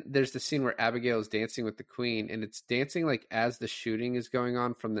 and then there's the scene where Abigail is dancing with the queen, and it's dancing like as the shooting is going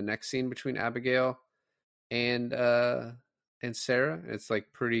on from the next scene between Abigail and Sarah. It's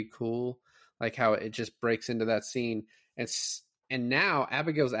like pretty cool, like how it just breaks into that scene. And now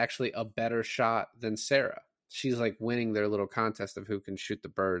Abigail's actually a better shot than Sarah. She's like winning their little contest of who can shoot the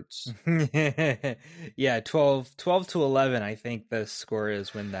birds. Yeah, 12 to 11, I think the score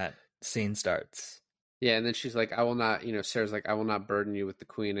is when that scene starts. Yeah, and then she's like, I will not, Sarah's like, I will not burden you with the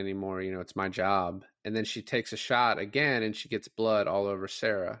queen anymore. It's my job. And then she takes a shot again and she gets blood all over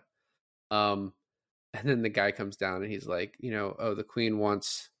Sarah. And then the guy comes down and he's like, oh, the queen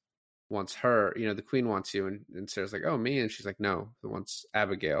wants her, the queen wants you. And Sarah's like, oh, me? And she's like, no, it wants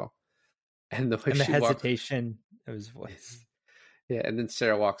Abigail. And the way And the she hesitation of his voice. Yeah, and then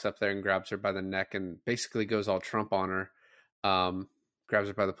Sarah walks up there and grabs her by the neck and basically goes all Trump on her. Grabs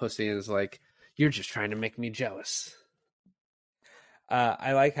her by the pussy and is like, you're just trying to make me jealous.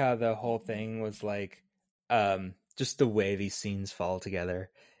 I like how the whole thing was like, just the way these scenes fall together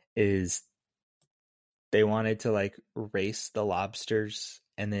is they wanted to like race the lobsters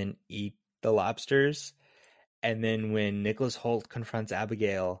and then eat the lobsters. And then when Nicholas Hoult confronts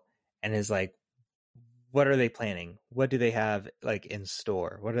Abigail and is like, what are they planning? What do they have like in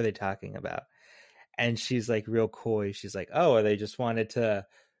store? What are they talking about? And she's like real coy. She's like, oh, they just wanted to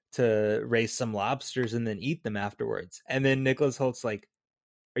raise some lobsters and then eat them afterwards. And then Nicholas Holt's like,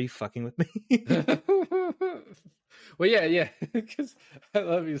 are you fucking with me? Well, yeah. Because I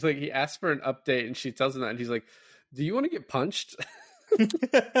love he's like, he asks for an update and she tells him that. And he's like, do you want to get punched?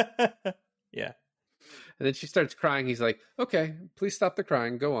 Yeah. And then she starts crying. He's like, okay, please stop the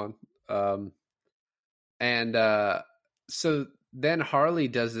crying. Go on. So then Harley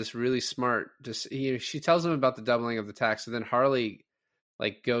does this really smart, she tells him about the doubling of the tax. So then Harley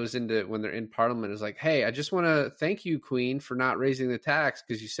like goes into, when they're in Parliament, is like, hey, I just want to thank you, Queen, for not raising the tax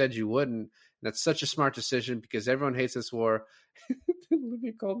because you said you wouldn't. And that's such a smart decision because everyone hates this war.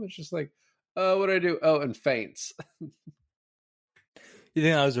 Olivia Colman's just like, oh, what do I do? Oh, and faints. You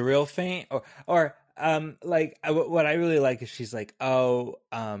think that was a real feint? Or what I really like is she's like, oh,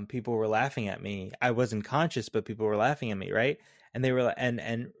 people were laughing at me. I wasn't conscious, but people were laughing at me, right? And they were,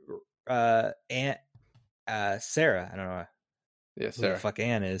 and Aunt Sarah, I don't know Yeah, who Sarah. the fuck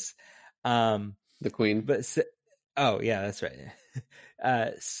Anne is. The Queen. But oh yeah, that's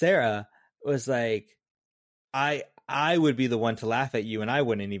right. Sarah was like, I would be the one to laugh at you, and I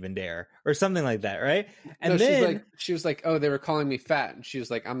wouldn't even dare, or something like that, right? And no, then she was like, oh, they were calling me fat, and she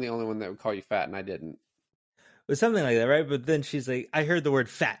was like, I'm the only one that would call you fat, and I didn't. it was something like that, right? But then she's like, I heard the word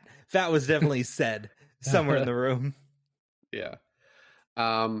fat. Fat was definitely said somewhere in the room. Yeah.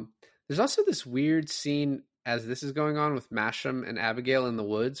 There's also this weird scene as this is going on with Masham and Abigail in the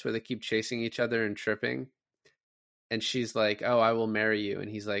woods where they keep chasing each other and tripping. And she's like, oh, I will marry you. And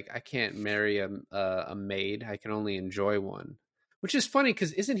he's like, I can't marry a maid. I can only enjoy one. Which is funny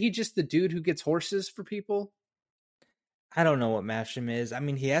because isn't he just the dude who gets horses for people? I don't know what Masham is. I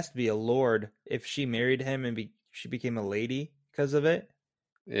mean, he has to be a lord if she married him and she became a lady because of it.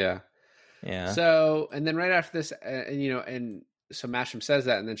 Yeah. Yeah. So, and then right after this, and so Masham says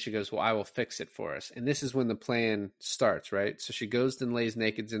that, and then she goes, well, I will fix it for us. And this is when the plan starts, right? So she goes and lays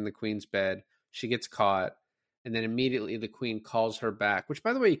naked in the queen's bed. She gets caught. And then immediately the queen calls her back, which,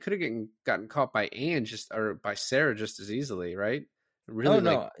 by the way, you could have gotten caught by Anne or by Sarah just as easily, right? It really,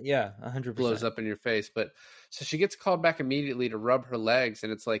 yeah, 100% blows up in your face. But so she gets called back immediately to rub her legs,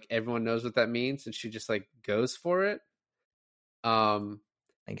 and it's like everyone knows what that means, and she just like goes for it. I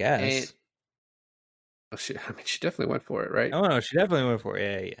guess. She definitely went for it, right? Oh no, she definitely went for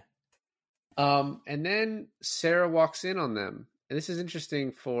it. Yeah. And then Sarah walks in on them, and this is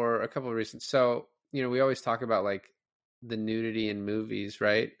interesting for a couple of reasons. So, we always talk about like the nudity in movies,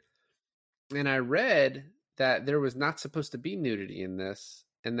 right? And I read that there was not supposed to be nudity in this,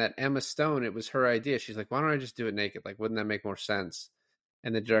 and that Emma Stone, it was her idea. She's like, why don't I just do it naked? Like, wouldn't that make more sense?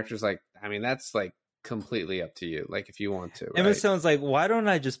 And the director's like, I mean, that's like completely up to you. Like, if you want to. Emma right? Stone's like, why don't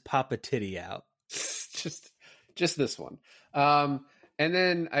I just pop a titty out? just this one. And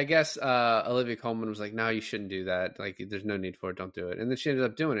then I guess Olivia Colman was like, no, you shouldn't do that. Like, there's no need for it. Don't do it. And then she ended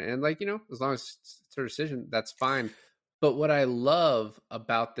up doing it. And like, as long as it's her decision, that's fine. But what I love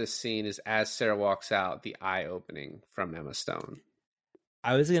about this scene is as Sarah walks out, the eye opening from Emma Stone.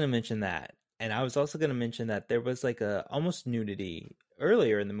 I was going to mention that. And I was also going to mention that there was like a almost nudity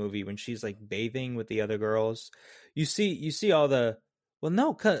earlier in the movie when she's like bathing with the other girls. You see all the, well,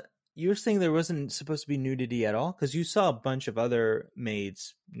 no, you were saying there wasn't supposed to be nudity at all? Because you saw a bunch of other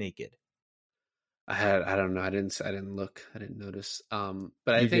maids naked. I don't know. I didn't look. I didn't notice.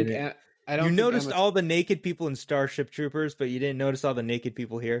 But I think I don't You think noticed Emma. all the naked people in Starship Troopers, but you didn't notice all the naked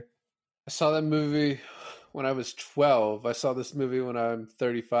people here. I saw that movie when I was 12. I saw this movie when I'm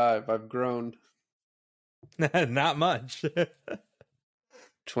 35. I've grown Not much.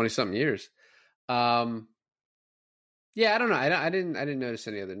 20 something years. Yeah, I don't know. I didn't notice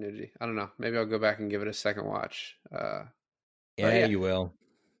any other nudity. I don't know. Maybe I'll go back and give it a second watch. Yeah, you will.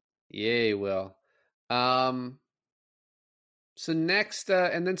 Yeah, you will. So next,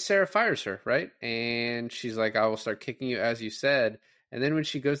 and then Sarah fires her, right? And she's like, I will start kicking you as you said. And then when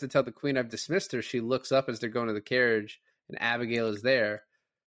she goes to tell the queen I've dismissed her, she looks up as they're going to the carriage, and Abigail is there.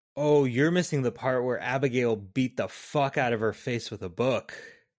 Oh, you're missing the part where Abigail beat the fuck out of her face with a book.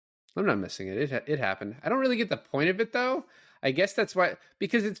 I'm not missing it. It happened. I don't really get the point of it, though. I guess that's why,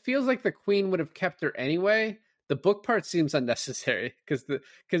 because it feels like the queen would have kept her anyway. The book part seems unnecessary because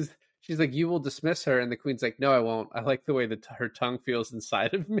she's like, you will dismiss her, and the queen's like, no, I won't. I like the way that her tongue feels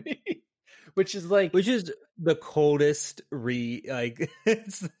inside of me, which is the coldest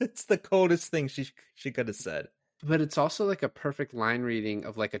it's the coldest thing she could have said. But it's also like a perfect line reading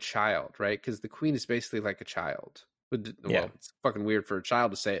of like a child, right? Because the queen is basically like a child. Well, it's fucking weird for a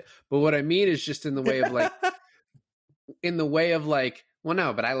child to say it, but what I mean is just in the way of like, well,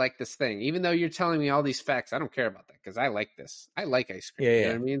 no, but I like this thing. Even though you're telling me all these facts, I don't care about that because I like this. I like ice cream. You know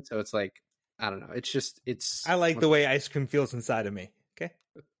what I mean? So it's like, I don't know. I like the way ice cream feels inside of me. Okay.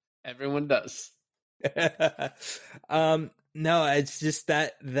 Everyone does. No, it's just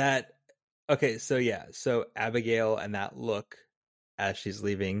that. Okay, so Abigail and that look as she's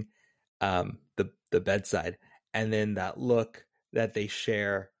leaving the bedside, and then that look that they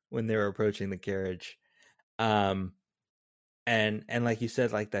share when they're approaching the carriage, and like you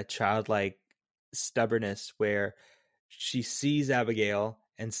said, like that childlike stubbornness where she sees Abigail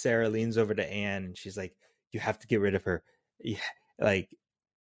and Sarah leans over to Anne and she's like, you have to get rid of her, like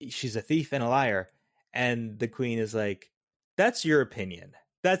she's a thief and a liar, and the queen is like, that's your opinion,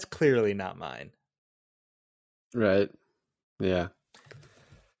 that's clearly not mine. Right. Yeah.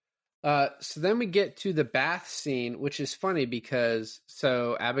 So then we get to the bath scene, which is funny because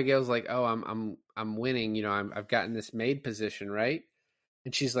so Abigail's like, "Oh, I'm winning. You know, I've gotten this maid position, right?"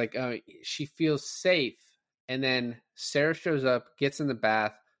 And she's like, "Oh, she feels safe." And then Sarah shows up, gets in the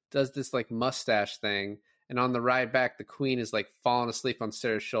bath, does this like mustache thing, and on the ride back, the queen is like falling asleep on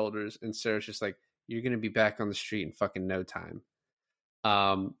Sarah's shoulders, and Sarah's just like, "You're gonna be back on the street in fucking no time."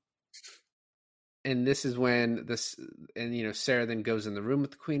 And this is when Sarah then goes in the room with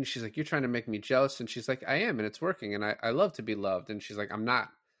the queen. She's like, you're trying to make me jealous. And she's like, I am. And it's working. And I love to be loved. And she's like, I'm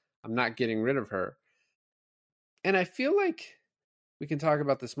not getting rid of her. And I feel like we can talk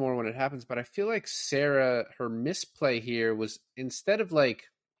about this more when it happens, but I feel like Sarah, her misplay here was instead of like,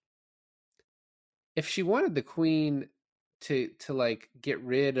 if she wanted the queen to like get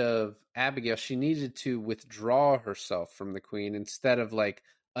rid of Abigail, she needed to withdraw herself from the queen instead of like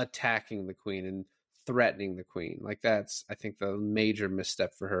attacking the queen and threatening the queen. Like that's, I think, the major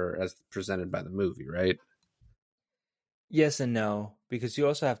misstep for her as presented by the movie, right? Yes and no, because you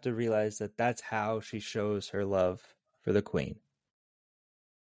also have to realize that that's how she shows her love for the queen.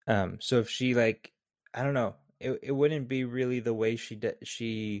 So if she like, I don't know, it wouldn't be really the way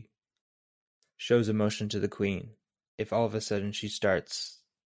she shows emotion to the queen if all of a sudden she starts.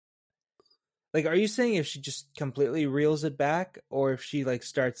 Like, are you saying if she just completely reels it back, or if she like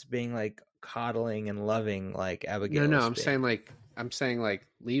starts being like coddling and loving like Abigail? No, I'm saying like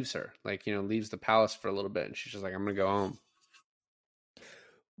leaves her, like, you know, leaves the palace for a little bit, and she's just like, I'm gonna go home.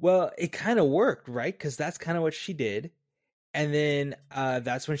 Well, it kind of worked, right? Because that's kind of what she did, and then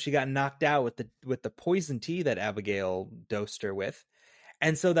that's when she got knocked out with the poison tea that Abigail dosed her with,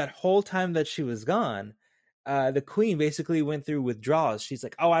 and so that whole time that she was gone, the queen basically went through withdrawals. She's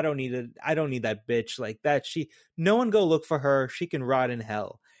like, oh, I don't need that bitch like that. No one go look for her. She can rot in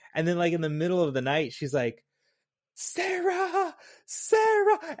hell. And then like in the middle of the night, she's like, Sarah.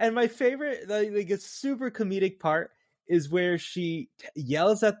 And my favorite, like a super comedic part is where she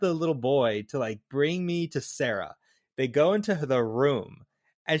yells at the little boy to like, bring me to Sarah. They go into the room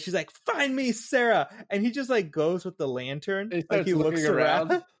and she's like, find me Sarah. And he just like goes with the lantern. Like he looks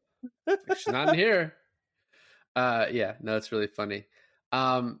around. She's not in here. Yeah, no, it's really funny.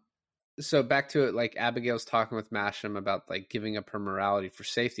 So back to it, like Abigail's talking with Masham about like giving up her morality for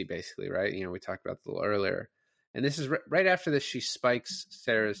safety, basically, right? You know, we talked about it a little earlier. And this is right after this, she spikes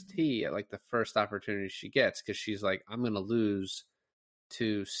Sarah's tea at like the first opportunity she gets, because she's like, I'm going to lose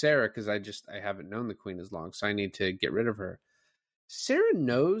to Sarah because I haven't known the queen as long, so I need to get rid of her. Sarah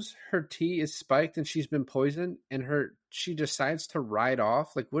knows her tea is spiked and she's been poisoned, and she decides to ride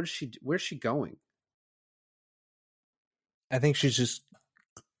off. Like, where's she going? I think she's just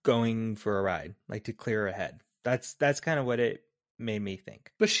going for a ride, like to clear her head. That's kind of what it made me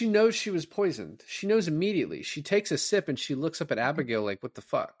think. But she knows she was poisoned. She knows immediately. She takes a sip and she looks up at Abigail like, what the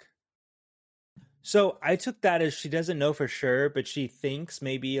fuck? So I took that as she doesn't know for sure, but she thinks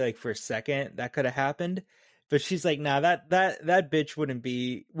maybe like for a second that could have happened. But she's like, nah, that bitch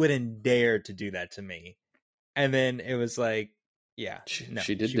wouldn't dare to do that to me. And then it was like, yeah, She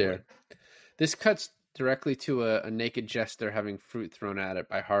did dare. would. This cuts directly to a naked jester having fruit thrown at it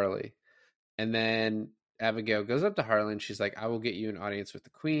by Harley. And then Abigail goes up to Harley and she's like, I will get you an audience with the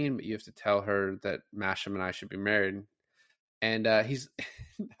queen, but you have to tell her that Masham and I should be married. And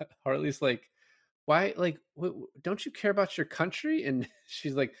Harley's like, why? Like, don't you care about your country? And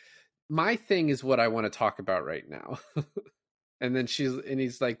she's like, my thing is what I want to talk about right now. And then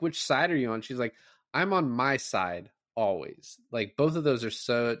he's like, which side are you on? She's like, I'm on my side always. Like, both of those are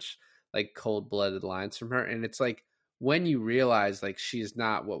such like cold-blooded lines from her. And it's like, when you realize like she's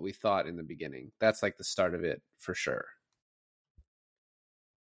not what we thought in the beginning, that's like the start of it for sure.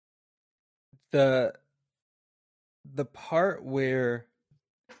 The part where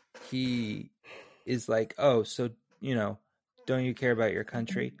he is like, oh, so, don't you care about your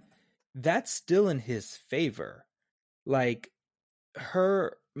country? That's still in his favor. Like,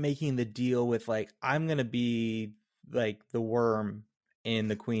 her making the deal with like, I'm going to be like the worm in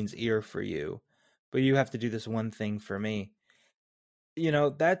the queen's ear for you, but you have to do this one thing for me.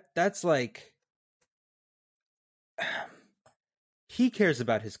 That's like, he cares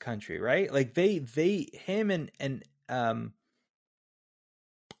about his country, right? Like him and Godolphin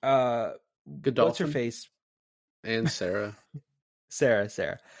what's her face? and Sarah.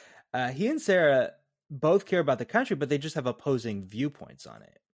 Sarah. He and Sarah both care about the country, but they just have opposing viewpoints on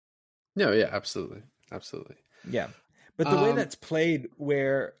it. No, yeah, absolutely. Yeah. But the way that's played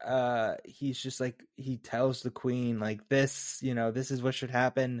where he's just like, he tells the queen like this, this is what should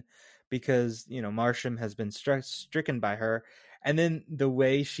happen because, Marsham has been stricken by her. And then the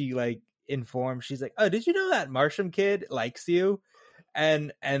way she like informs, she's like, oh, did you know that Marsham kid likes you?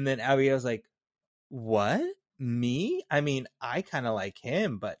 And then Abigail's like, what? Me? I mean, I kind of like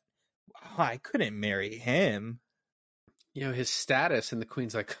him, but I couldn't marry him. His status, and the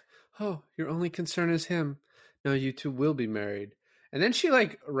queen's like, oh, your only concern is him. No, you two will be married. And then she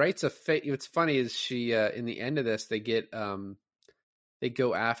like writes a fake. What's funny is she in the end of this, they go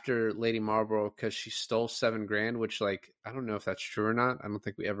after Lady Marlborough because she stole $7,000, which like I don't know if that's true or not. I don't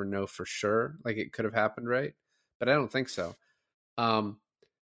think we ever know for sure. Like it could have happened, right? But I don't think so.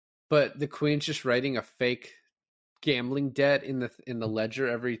 But the queen's just writing a fake gambling debt in the ledger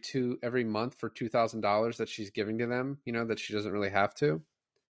every month for $2,000 that she's giving to them. That she doesn't really have to.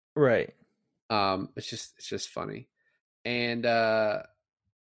 Right. It's just funny. And yeah,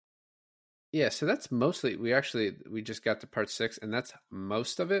 so that's mostly we just got to part 6 and that's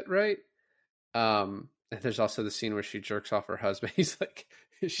most of it, right? And there's also the scene where she jerks off her husband. He's like,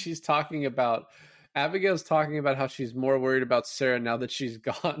 Abigail's talking about how she's more worried about Sarah now that she's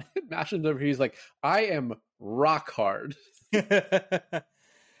gone. Masham's over here, he's like, I am rock hard.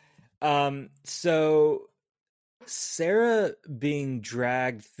 So Sarah being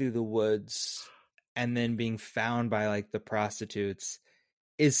dragged through the woods and then being found by like the prostitutes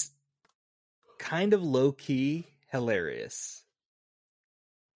is kind of low-key hilarious.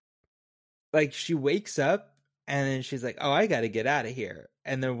 Like she wakes up and then she's like, oh, I gotta get out of here.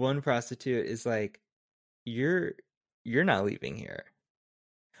 And then one prostitute is like, you're not leaving here.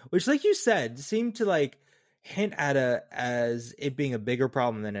 Which, like you said, seemed to like hint at as it being a bigger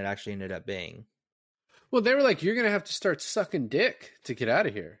problem than it actually ended up being. Well, they were like, you're going to have to start sucking dick to get out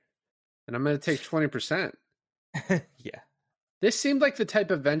of here. And I'm going to take 20%. Yeah. This seemed like the type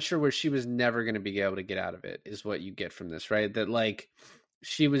of venture where she was never going to be able to get out of it, is what you get from this, right? That like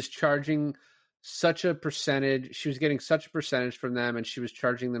she was charging such a percentage. She was getting such a percentage from them and she was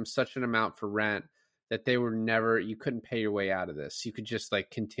charging them such an amount for rent that you couldn't pay your way out of this. You could just like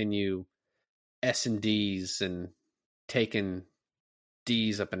continue S&Ds and taking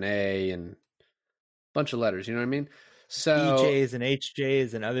D's up an A and a bunch of letters. You know what I mean? So EJs and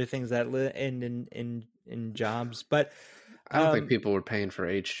HJs and other things that end in jobs. But I don't think people were paying for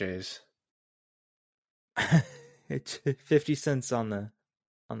HJs. It's 50 cents on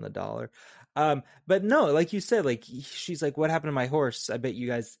the dollar. But no, like you said, like she's like, what happened to my horse? I bet you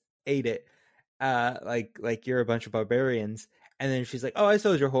guys ate it. Like you're a bunch of barbarians. And then she's like, oh, I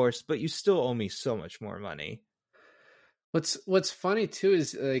sold your horse, but you still owe me so much more money. What's funny too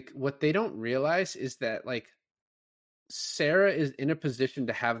is like what they don't realize is that like Sarah is in a position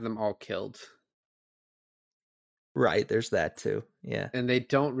to have them all killed. Right, there's that too. Yeah. And they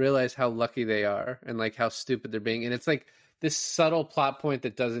don't realize how lucky they are and like how stupid they're being. And it's like this subtle plot point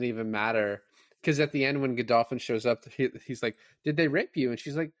that doesn't even matter. Because at the end, when Godolphin shows up, he's like, "Did they rape you?" And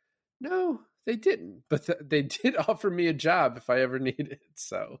she's like, "No, they didn't. But they did offer me a job if I ever needed it."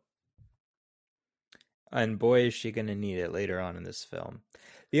 So, And boy, is she going to need it later on in this film.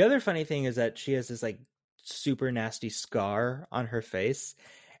 The other funny thing is that she has this like super nasty scar on her face.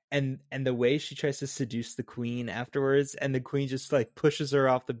 And the way she tries to seduce the queen afterwards, and the queen just like pushes her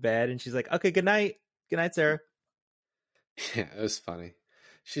off the bed, and she's like, "Okay, good night, Sarah." yeah, it was funny.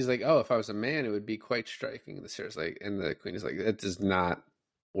 She's like, "Oh, if I was a man, it would be quite striking." And the Sarah's like, and the queen is like, "That does not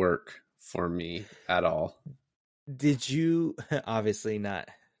work for me at all." Did you obviously not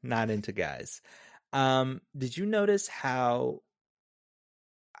into guys? Did you notice how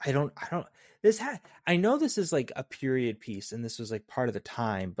I don't I know this is like a period piece and this was like part of the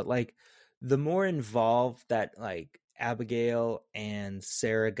time, but like the more involved that like Abigail and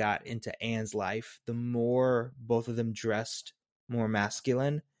Sarah got into Anne's life, the more both of them dressed more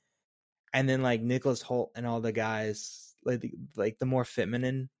masculine. And then like Nicholas Hoult and all the guys, like the more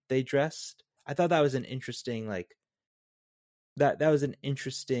feminine they dressed. I thought that was an interesting like that was an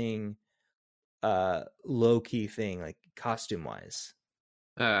interesting low key thing, like costume wise.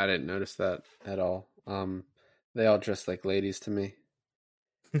 I didn't notice that at all. They all dress like ladies to me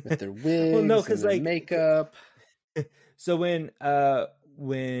with their wigs Well, no, and because their like makeup. so when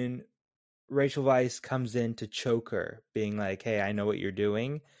Rachel Weisz comes in to choke her, being like, "Hey, I know what you're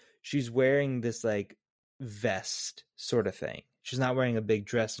doing," she's wearing this like vest sort of thing. She's not wearing a big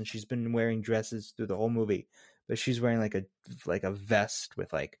dress, and she's been wearing dresses through the whole movie, but she's wearing like a vest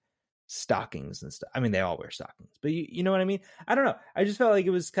with like stockings and stuff. I mean, they all wear stockings, but you know what I mean? I don't know. I just felt like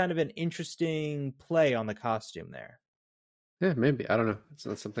it was kind of an interesting play on the costume there. Yeah, maybe. I don't know. It's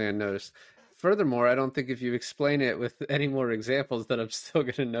not something I noticed. Furthermore, I don't think if you explain it with any more examples that I'm still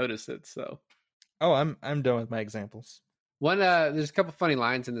going to notice it. So, Oh, I'm done with my examples. there's a couple funny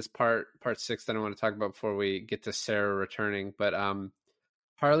lines in this part 6 that I want to talk about before we get to Sarah returning. But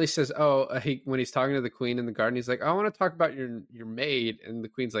Harley says, when he's talking to the queen in the garden, he's like, "I want to talk about your maid," and the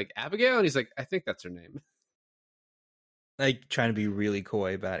queen's like, "Abigail," and he's like, "I think that's her name." Like trying to be really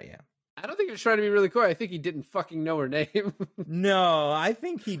coy about it, yeah. I don't think he was trying to be really coy. I think he didn't fucking know her name. No, I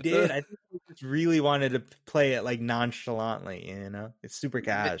think he did. I think he just really wanted to play it like nonchalantly, you know? It's super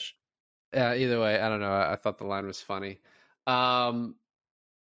cash. Either way, I don't know. I thought the line was funny. And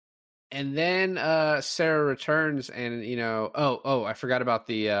then Sarah returns, and I forgot about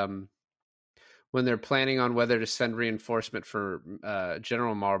the when they're planning on whether to send reinforcement for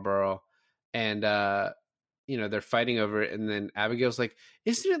General Marlborough, and they're fighting over it, and then Abigail's like,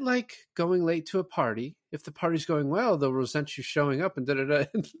 "Isn't it like going late to a party? If the party's going well, they'll resent you showing up," and da-da-da.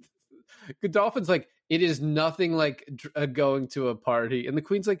 Godolphin's like, "It is nothing like going to a party," and the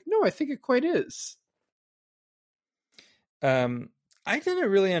queen's like, "No, I think it quite is." I didn't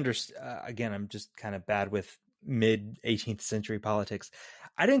really understand. Again, I'm just kind of bad with mid 18th century politics.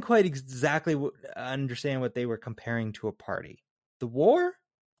 I didn't quite exactly understand what they were comparing to a party. The war?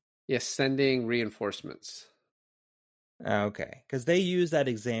 Yes, sending reinforcements. Okay, because they use that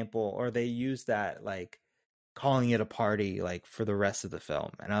example, or they use that like calling it a party, like for the rest of the film,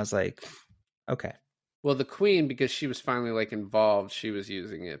 and I was like, okay. Well, the queen, because she was finally like involved, she was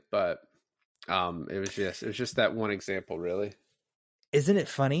using it, but it was just that one example, really. Isn't it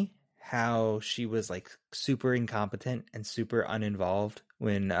funny how she was like super incompetent and super uninvolved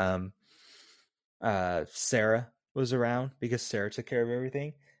when Sarah was around, because Sarah took care of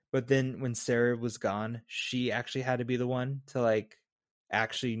everything? But then when Sarah was gone, she actually had to be the one to like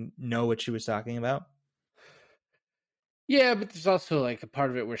actually know what she was talking about. Yeah, but there's also like a part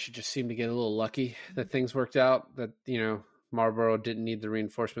of it where she just seemed to get a little lucky that things worked out, that, Marlborough didn't need the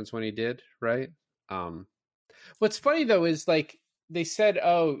reinforcements when he did, right? What's funny though is like they said,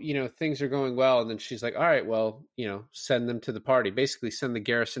 "Oh, things are going well," and then she's like, "All right, well, send them to the party. Basically, send the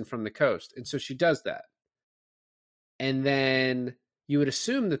garrison from the coast." And so she does that. And then you would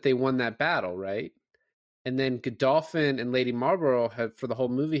assume that they won that battle, right? And then Godolphin and Lady Marlborough for the whole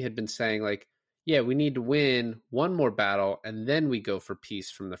movie had been saying like, "Yeah, we need to win one more battle, and then we go for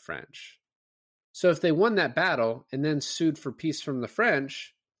peace from the French." So if they won that battle and then sued for peace from the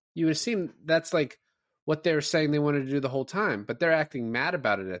French, you would assume that's like what they were saying they wanted to do the whole time. But they're acting mad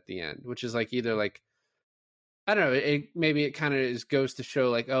about it at the end, which is like either like, I don't know, maybe it kind of goes to show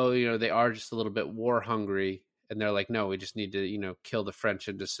like, oh, they are just a little bit war hungry, and they're like, "No, we just need to, kill the French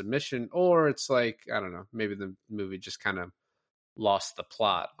into submission." Or it's like, I don't know, maybe the movie just kind of lost the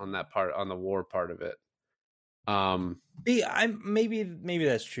plot on that part, on the war part of it. Maybe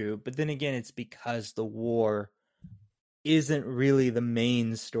that's true, but then again, it's because the war isn't really the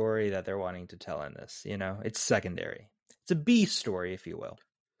main story that they're wanting to tell in this. It's secondary. it's a B story, if you will.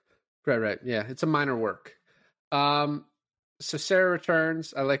 Right. Yeah, it's a minor work. So Sarah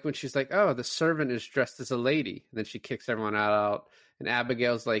returns. I like when she's like, "Oh, the servant is dressed as a lady." And then she kicks everyone out. And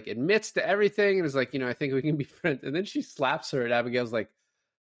Abigail's like admits to everything and is like, I think we can be friends. And then she slaps her, and Abigail's like,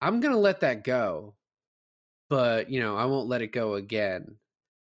 "I'm gonna let that go, but I won't let it go again."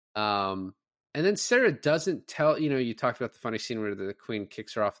 And then Sarah doesn't tell. You talked about the funny scene where the queen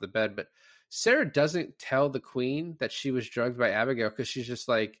kicks her off the bed, but Sarah doesn't tell the queen that she was drugged by Abigail because she's just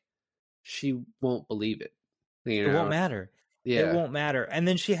like, she won't believe it. It won't matter. Yeah. It won't matter. And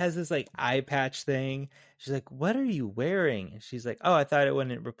then she has this like eye patch thing. She's like, "What are you wearing?" And she's like, "Oh, I thought it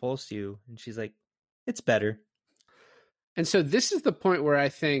wouldn't repulse you." And she's like, "It's better." And so this is the point where I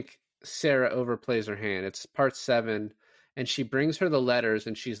think Sarah overplays her hand. It's part 7, and she brings her the letters,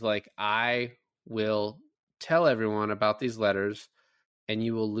 and she's like, "I will tell everyone about these letters, and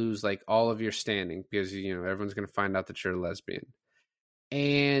you will lose like all of your standing because everyone's going to find out that you're a lesbian."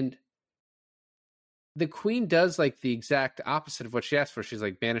 And the queen does like the exact opposite of what she asked for. She's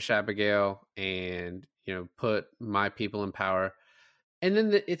like, banish Abigail and put my people in power. And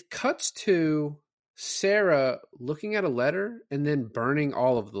then it cuts to Sarah looking at a letter and then burning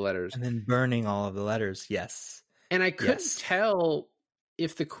all of the letters. Yes. And I couldn't tell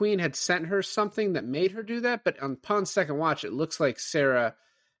if the queen had sent her something that made her do that, but upon second watch, it looks like Sarah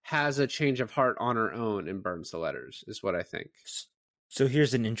has a change of heart on her own and burns the letters, is what I think. So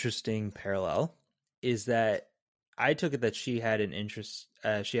here's an interesting parallel, is that I took it that she had an interest,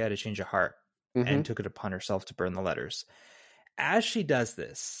 she had a change of heart and took it upon herself to burn the letters. As she does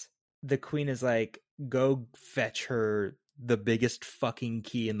this, the queen is like, "Go fetch her the biggest fucking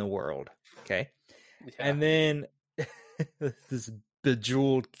key in the world." Okay. Yeah. And then this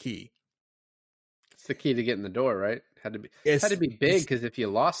bejeweled key. It's the key to get in the door, right? Had to be big, because if you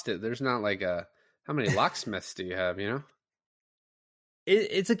lost it, there's not like how many locksmiths do you have,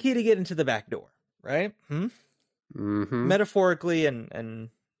 It's a key to get into the back door, right? Metaphorically and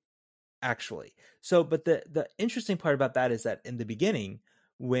actually. So, but the interesting part about that is that in the beginning,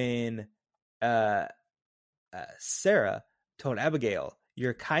 when Sarah told Abigail,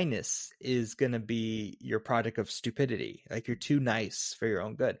 "Your kindness is going to be your product of stupidity. Like, you're too nice for your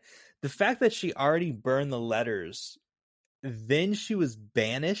own good." The fact that she already burned the letters, then she was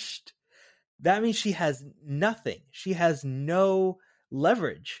banished, that means she has nothing. She has no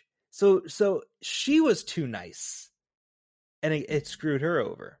leverage. So she was too nice, and it screwed her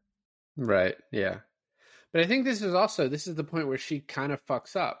over. Right. Yeah. But I think this is the point where she kind of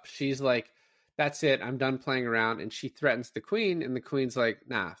fucks up. She's like, "That's it. I'm done playing around." And she threatens the queen, and the queen's like,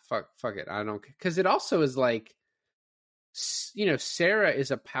 "Nah, fuck it. I don't." Because it also is like, Sarah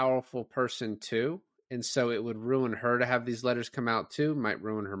is a powerful person too. And so it would ruin her to have these letters come out too, might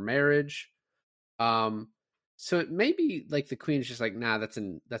ruin her marriage. So it may be like the queen's just like, "Nah, that's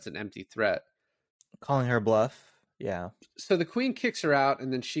an empty threat." Calling her bluff. Yeah. So the queen kicks her out,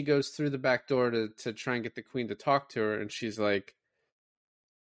 and then she goes through the back door to try and get the queen to talk to her. And she's like,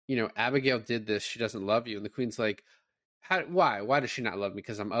 "Abigail did this. She doesn't love you." And the queen's like, why? Why does she not love me?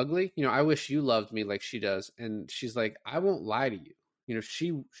 Because I'm ugly? I wish you loved me like she does. And she's like, "I won't lie to you.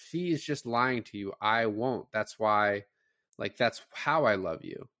 She is just lying to you. I won't. That's why, like, that's how I love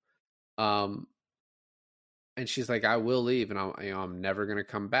you." And she's like, "I will leave, and I'm never going to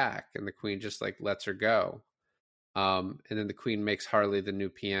come back." And the queen just like lets her go. And then the queen makes Harley the new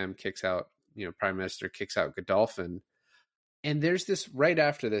PM, kicks out, Prime Minister, kicks out Godolphin. And there's this, right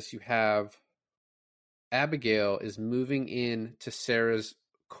after this, you have Abigail is moving in to Sarah's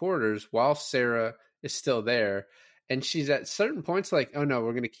quarters while Sarah is still there. And she's at certain points like, "Oh no,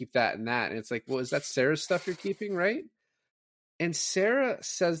 we're going to keep that and that." And it's like, well, is that Sarah's stuff you're keeping, right? And Sarah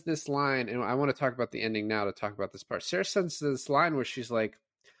says this line, and I want to talk about the ending now to talk about this part. Sarah says this line where she's like,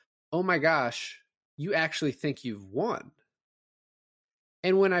 "Oh my gosh, you actually think you've won."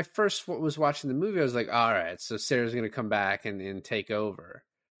 And when I first was watching the movie, I was like, all right, so Sarah's going to come back and take over.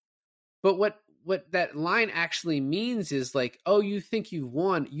 But what that line actually means is like, oh, you think you've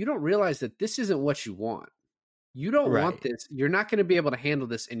won. You don't realize that this isn't what you want. You don't want this. You're not going to be able to handle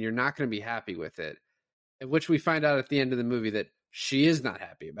this, and you're not going to be happy with it. Which we find out at the end of the movie that she is not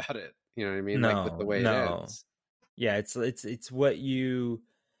happy about it. You know what I mean? Like with the way it ends. Yeah, it's what you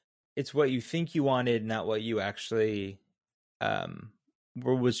think you wanted, not what you actually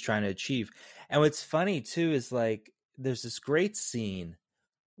was trying to achieve. And what's funny too is like there's this great scene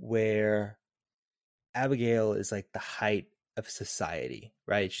where Abigail is like the height of society,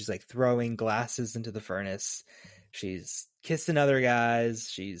 right? She's like throwing glasses into the furnace. She's kissing other guys.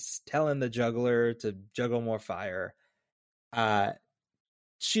 She's telling the juggler to juggle more fire.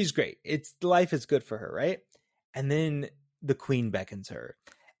 She's great. Life is good for her, right? and then the queen beckons her,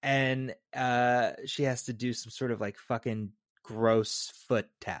 and she has to do some sort of like fucking gross foot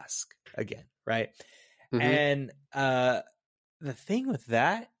task again, right? Mhm. And the thing with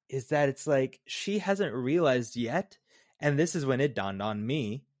that is that it's like she hasn't realized yet, and this is when it dawned on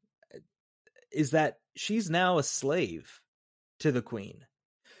me, is that she's now a slave to the queen.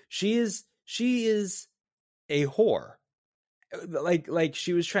 She is a whore. Like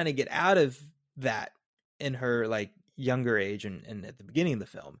she was trying to get out of that in her like younger age and at the beginning of the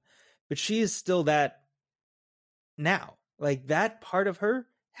film, but she is still that now. Like that part of her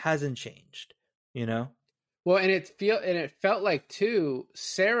hasn't changed, you know? Well, and it felt like too,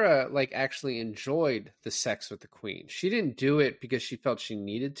 Sarah like actually enjoyed the sex with the queen. She didn't do it because she felt she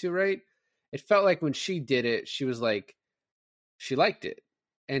needed to, right? It felt like when she did it, she was like, she liked it.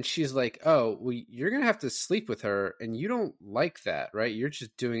 And she's like, oh, well, you're going to have to sleep with her. And you don't like that, right? You're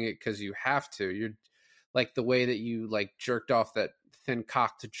just doing it because you have to. You're like the way that you like jerked off that thin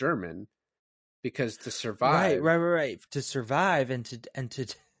cocked German because to survive. Right. To survive and to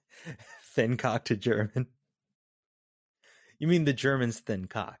thin cock to German. You mean the German's thin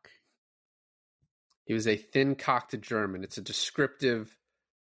cock? He was a thin cocked German. It's a descriptive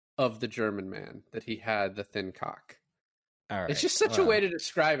of the German man that he had the thin cock. All right. It's just such a way to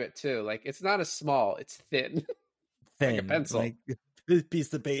describe it too. Like it's not a small, it's thin. Thin, like a pencil. Like a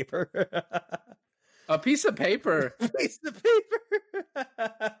piece of paper. A piece of paper. Piece of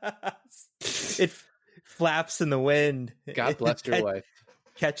paper. It flaps in the wind. God bless your wife.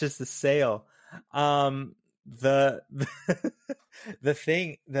 Catches the sail. The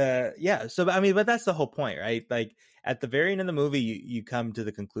thing, so I mean, but that's the whole point, right? Like at the very end of the movie, you come to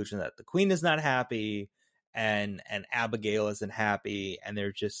the conclusion that the queen is not happy and Abigail isn't happy, and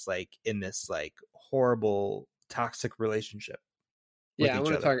they're just like in this like horrible toxic relationship. Yeah, I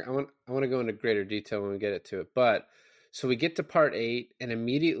want to go into greater detail when we get to it. But so we get to part 8, and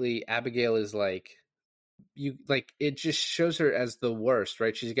immediately Abigail is like, it just shows her as the worst,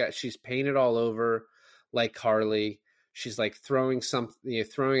 right? She's painted all over like Harley. She's like throwing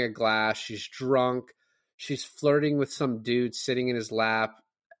a glass. She's drunk. She's flirting with some dude sitting in his lap,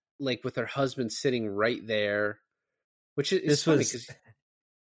 like with her husband sitting right there, which is funny because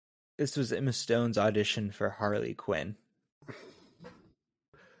this was Emma Stone's audition for Harley Quinn.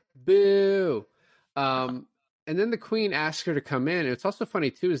 Boo. And then the queen asks her to come in. And it's also funny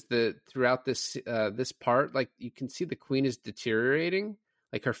too, is that throughout this part, like you can see the queen is deteriorating.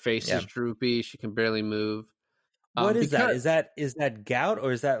 Like her face is droopy. She can barely move. What is that? Is that gout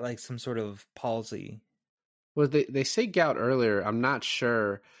or is that like some sort of palsy? Well, they say gout earlier. I'm not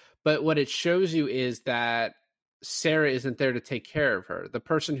sure. But what it shows you is that Sarah isn't there to take care of her. The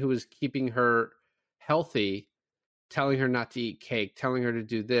person who is keeping her healthy, telling her not to eat cake, telling her to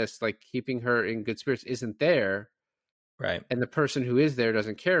do this, like keeping her in good spirits, isn't there. Right. And the person who is there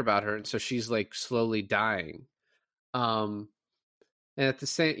doesn't care about her. And so she's like slowly dying. And at the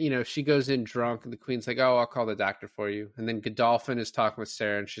same, she goes in drunk and the queen's like, oh, I'll call the doctor for you. And then Godolphin is talking with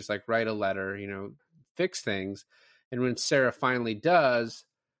Sarah and she's like, write a letter, fix things. And when Sarah finally does,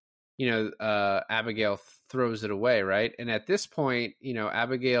 Abigail throws it away, right? And at this point,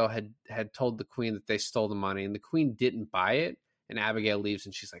 Abigail had told the queen that they stole the money and the queen didn't buy it. And Abigail leaves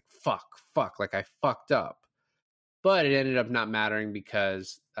and she's like, fuck, like I fucked up. But it ended up not mattering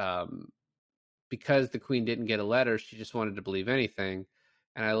because the queen didn't get a letter, she just wanted to believe anything.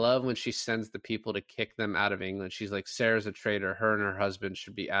 And I love when she sends the people to kick them out of England. She's like, Sarah's a traitor. Her and her husband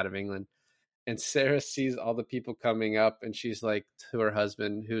should be out of England. And Sarah sees all the people coming up, and she's like to her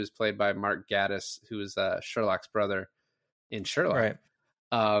husband, who is played by Mark Gatiss, who is Sherlock's brother in Sherlock. Right.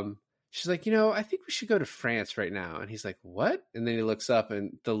 She's like, I think we should go to France right now. And he's like, what? And then he looks up,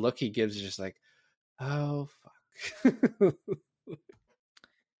 and the look he gives is just like, oh, fuck.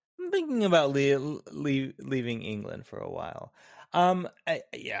 I'm thinking about leaving England for a while.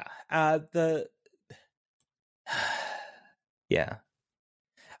 Yeah.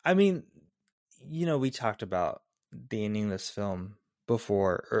 I mean, we talked about the ending of this film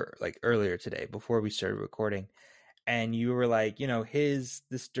before, or like earlier today, before we started recording, and you were like,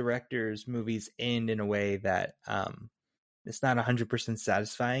 this director's movies end in a way that it's not 100%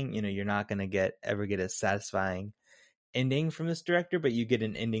 satisfying. You're not going to ever get a satisfying ending from this director, but you get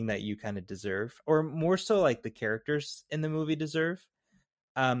an ending that you kind of deserve, or more so like the characters in the movie deserve.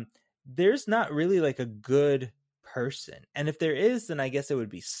 There's not really like a good person, and if there is, then I guess it would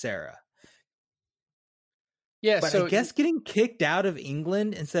be Sarah. Yeah, but so I guess getting kicked out of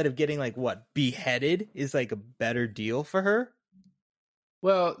England instead of getting beheaded is like a better deal for her.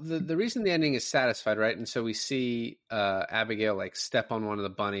 Well, the reason the ending is satisfied, right? And so we see Abigail like step on one of the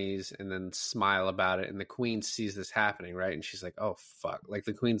bunnies and then smile about it, and the queen sees this happening, right? And she's like, "Oh fuck!" Like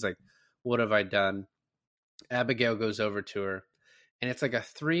the queen's like, "What have I done?" Abigail goes over to her, and it's like a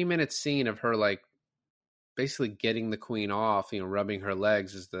 3-minute scene of her like basically getting the queen off, rubbing her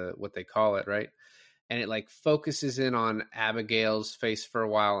legs is the what they call it, right? And it like focuses in on Abigail's face for a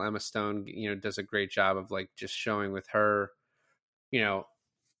while. Emma Stone, does a great job of like just showing with her, you know,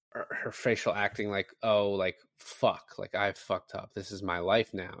 her facial acting like, oh, like fuck, like I fucked up. This is my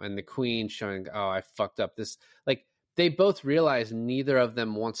life now. And the queen showing, oh, I fucked up. This, like, they both realize neither of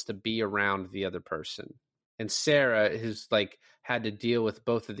them wants to be around the other person. And Sarah, who's like had to deal with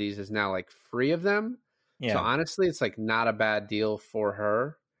both of these, is now like free of them. So Yeah. honestly, it's like not a bad deal for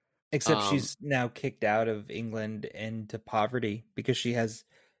her. Except she's now kicked out of England into poverty because she has.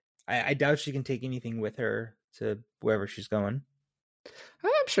 I doubt she can take anything with her to wherever she's going.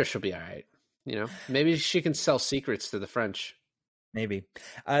 I'm sure she'll be all right. Maybe she can sell secrets to the French. Maybe.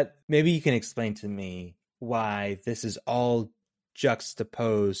 Maybe you can explain to me why this is all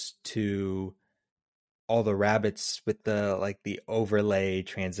juxtaposed to all the rabbits with the overlay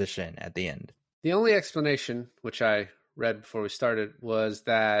transition at the end. The only explanation, which I read before we started, was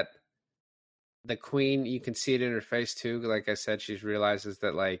that the queen, you can see it in her face too. Like I said, she realizes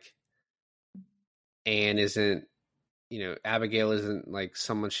that like Anne isn't, Abigail isn't like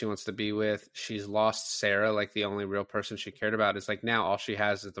someone she wants to be with. She's lost Sarah, like the only real person she cared about. Is like now all she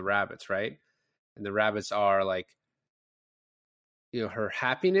has is the rabbits, right? And the rabbits are like, her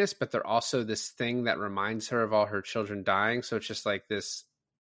happiness, but they're also this thing that reminds her of all her children dying. So it's just like this.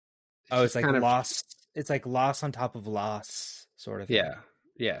 It's like loss. It's like loss on top of loss, sort of thing.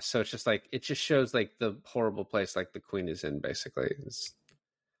 Yeah. So it's just like, it just shows like the horrible place like the queen is in, basically. It's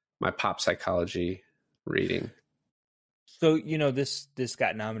my pop psychology reading. So, this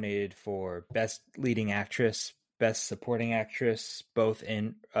got nominated for Best Leading Actress, Best Supporting Actress, both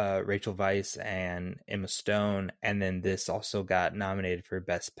in Rachel Weisz and Emma Stone. And then this also got nominated for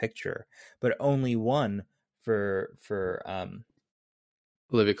Best Picture, but only won for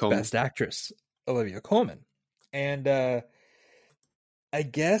Olivia Colman. Best Actress, Olivia Colman. And I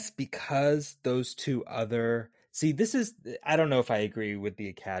guess because those two other... See, I don't know if I agree with the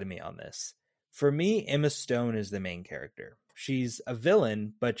Academy on this. For me, Emma Stone is the main character. She's a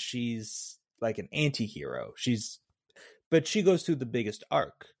villain, but she's like an anti-hero. But she goes through the biggest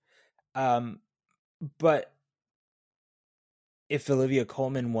arc. But if Olivia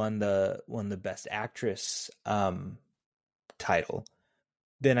Colman won the Best Actress title,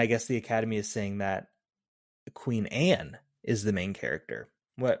 then I guess the Academy is saying that Queen Anne is the main character.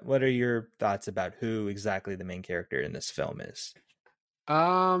 What are your thoughts about who exactly the main character in this film is?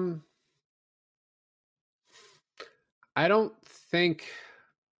 I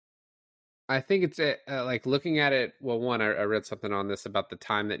think it's like looking at it. Well, one, I read something on this about the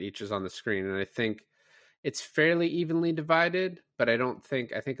time that each is on the screen, and I think it's fairly evenly divided. But I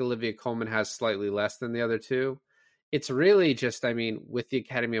think Olivia Colman has slightly less than the other two. It's really just, with the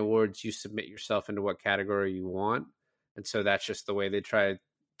Academy Awards, you submit yourself into what category you want, and so that's just the way they try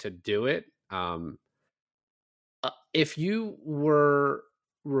to do it. If you were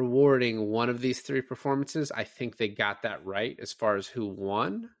rewarding one of these three performances, I think they got that right as far as who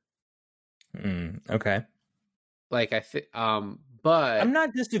won. Okay. Like I think, but I'm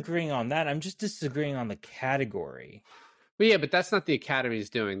not disagreeing on that. I'm just disagreeing on the category. But yeah, but that's not the Academy's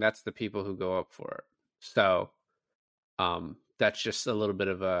doing. That's the people who go up for it. So, that's just a little bit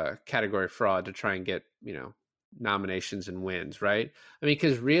of a category fraud to try and get nominations and wins, right?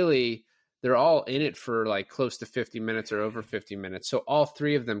 Because really, they're all in it for like close to 50 minutes or over 50 minutes. So all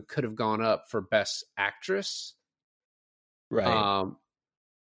three of them could have gone up for Best Actress. Right.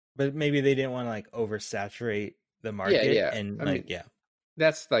 But maybe they didn't want to like oversaturate the market. Yeah. And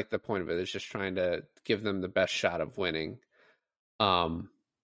that's like the point of it, is just trying to give them the best shot of winning. But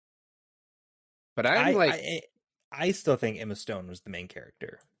I still think Emma Stone was the main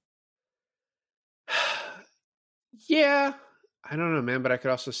character. Yeah, I don't know, man, but I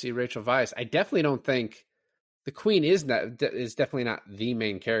could also see Rachel Weisz. I definitely don't think the Queen is definitely not the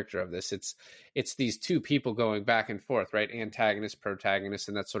main character of this. It's these two people going back and forth, right? Antagonist, protagonist,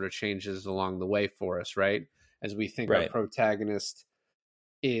 and that sort of changes along the way for us, right? As we think our protagonist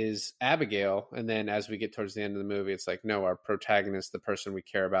is Abigail, and then as we get towards the end of the movie, it's like, no, our protagonist, the person we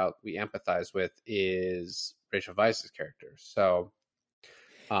care about, we empathize with, is Rachel Weisz's character. So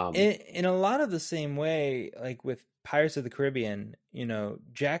in a lot of the same way, like with Pirates of the Caribbean,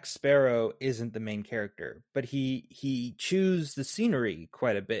 Jack Sparrow isn't the main character, but he chews the scenery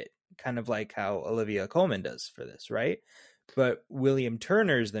quite a bit, kind of like how Olivia Colman does for this, right? but William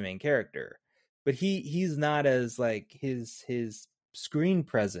Turner's the main character. But he's not as like his screen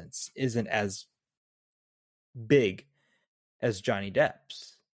presence isn't as big as Johnny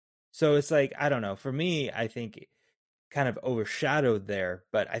Depp's. So it's like, I don't know. For me, I think kind of overshadowed there,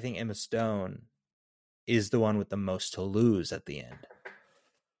 but I think Emma Stone is the one with the most to lose at the end.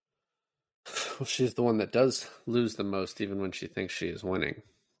 Well, she's the one that does lose the most, even when she thinks she is winning.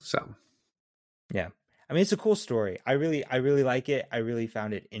 So, yeah, I mean, it's a cool story. I really like it. I really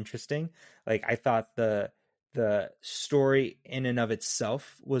found it interesting. Like, I thought the story in and of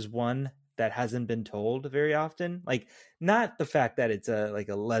itself was one that hasn't been told very often. Like, not the fact that it's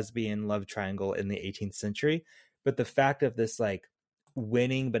a lesbian love triangle in the 18th century, but the fact of this like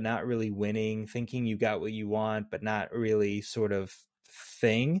winning but not really winning, thinking you got what you want but not really sort of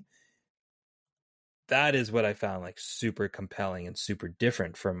thing. That is what I found like super compelling and super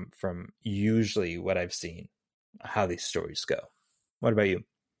different from usually what I've seen, how these stories go. What about you?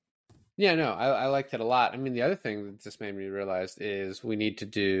 yeah, no, I liked it a lot. I mean, the other thing that just made me realize is we need to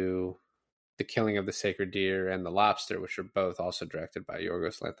do The Killing of the Sacred Deer and The Lobster, which are both also directed by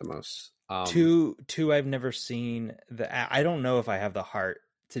Yorgos Lanthimos. Two I've never seen. I don't know if I have the heart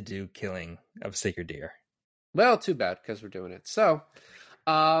to do Killing of Sacred Deer. Well, too bad, because we're doing it. So,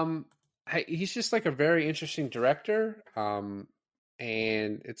 he's just like a very interesting director. And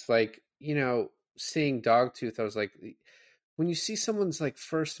it's like, seeing Dogtooth, I was like, when you see someone's like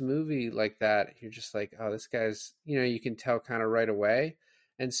first movie like that, you're just like, oh, this guy's, you can tell kind of right away.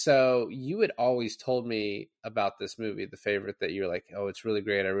 And so you had always told me about this movie, The Favorite, that you're like, oh, it's really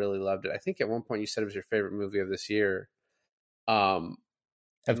great. I really loved it. I think at one point you said it was your favorite movie of this year. Of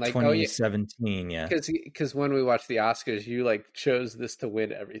like, 2017, yeah. Because when we watched the Oscars, you like chose this to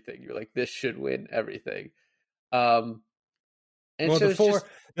win everything. You're like, this should win everything. And well, so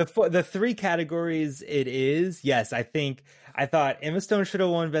the three categories it is. Yes, I thought Emma Stone should have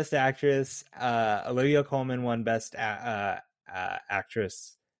won Best Actress. Olivia Colman won Best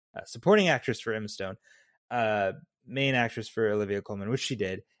Actress, supporting actress for Emma Stone, main actress for Olivia Colman, which she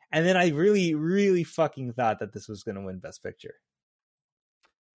did. And then I really, really fucking thought that this was going to win Best Picture.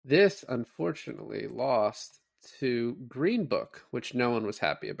 This unfortunately lost to Green Book, which no one was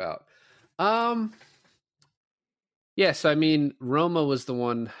happy about. Yes, I mean, Roma was the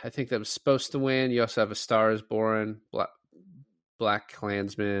one I think that was supposed to win. You also have A Star is Born, Black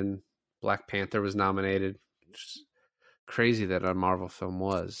Klansman, Black Panther was nominated. Just crazy that a Marvel film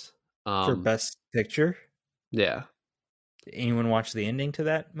was. For Best Picture? Yeah. Did anyone watch the ending to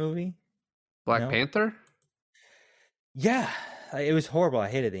that movie? Black Panther? Yeah. It was horrible. I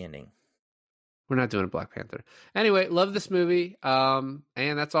hated the ending. We're not doing a Black Panther. Anyway, love this movie. And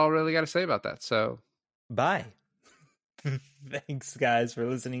that's all I really got to say about that. So, bye. Thanks, guys, for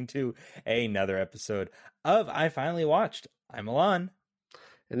listening to another episode of I Finally Watched. I'm Alon.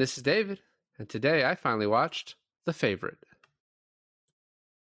 And this is David. And today I finally watched The Favorite.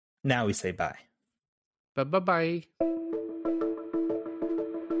 Now we say bye. Bye-bye.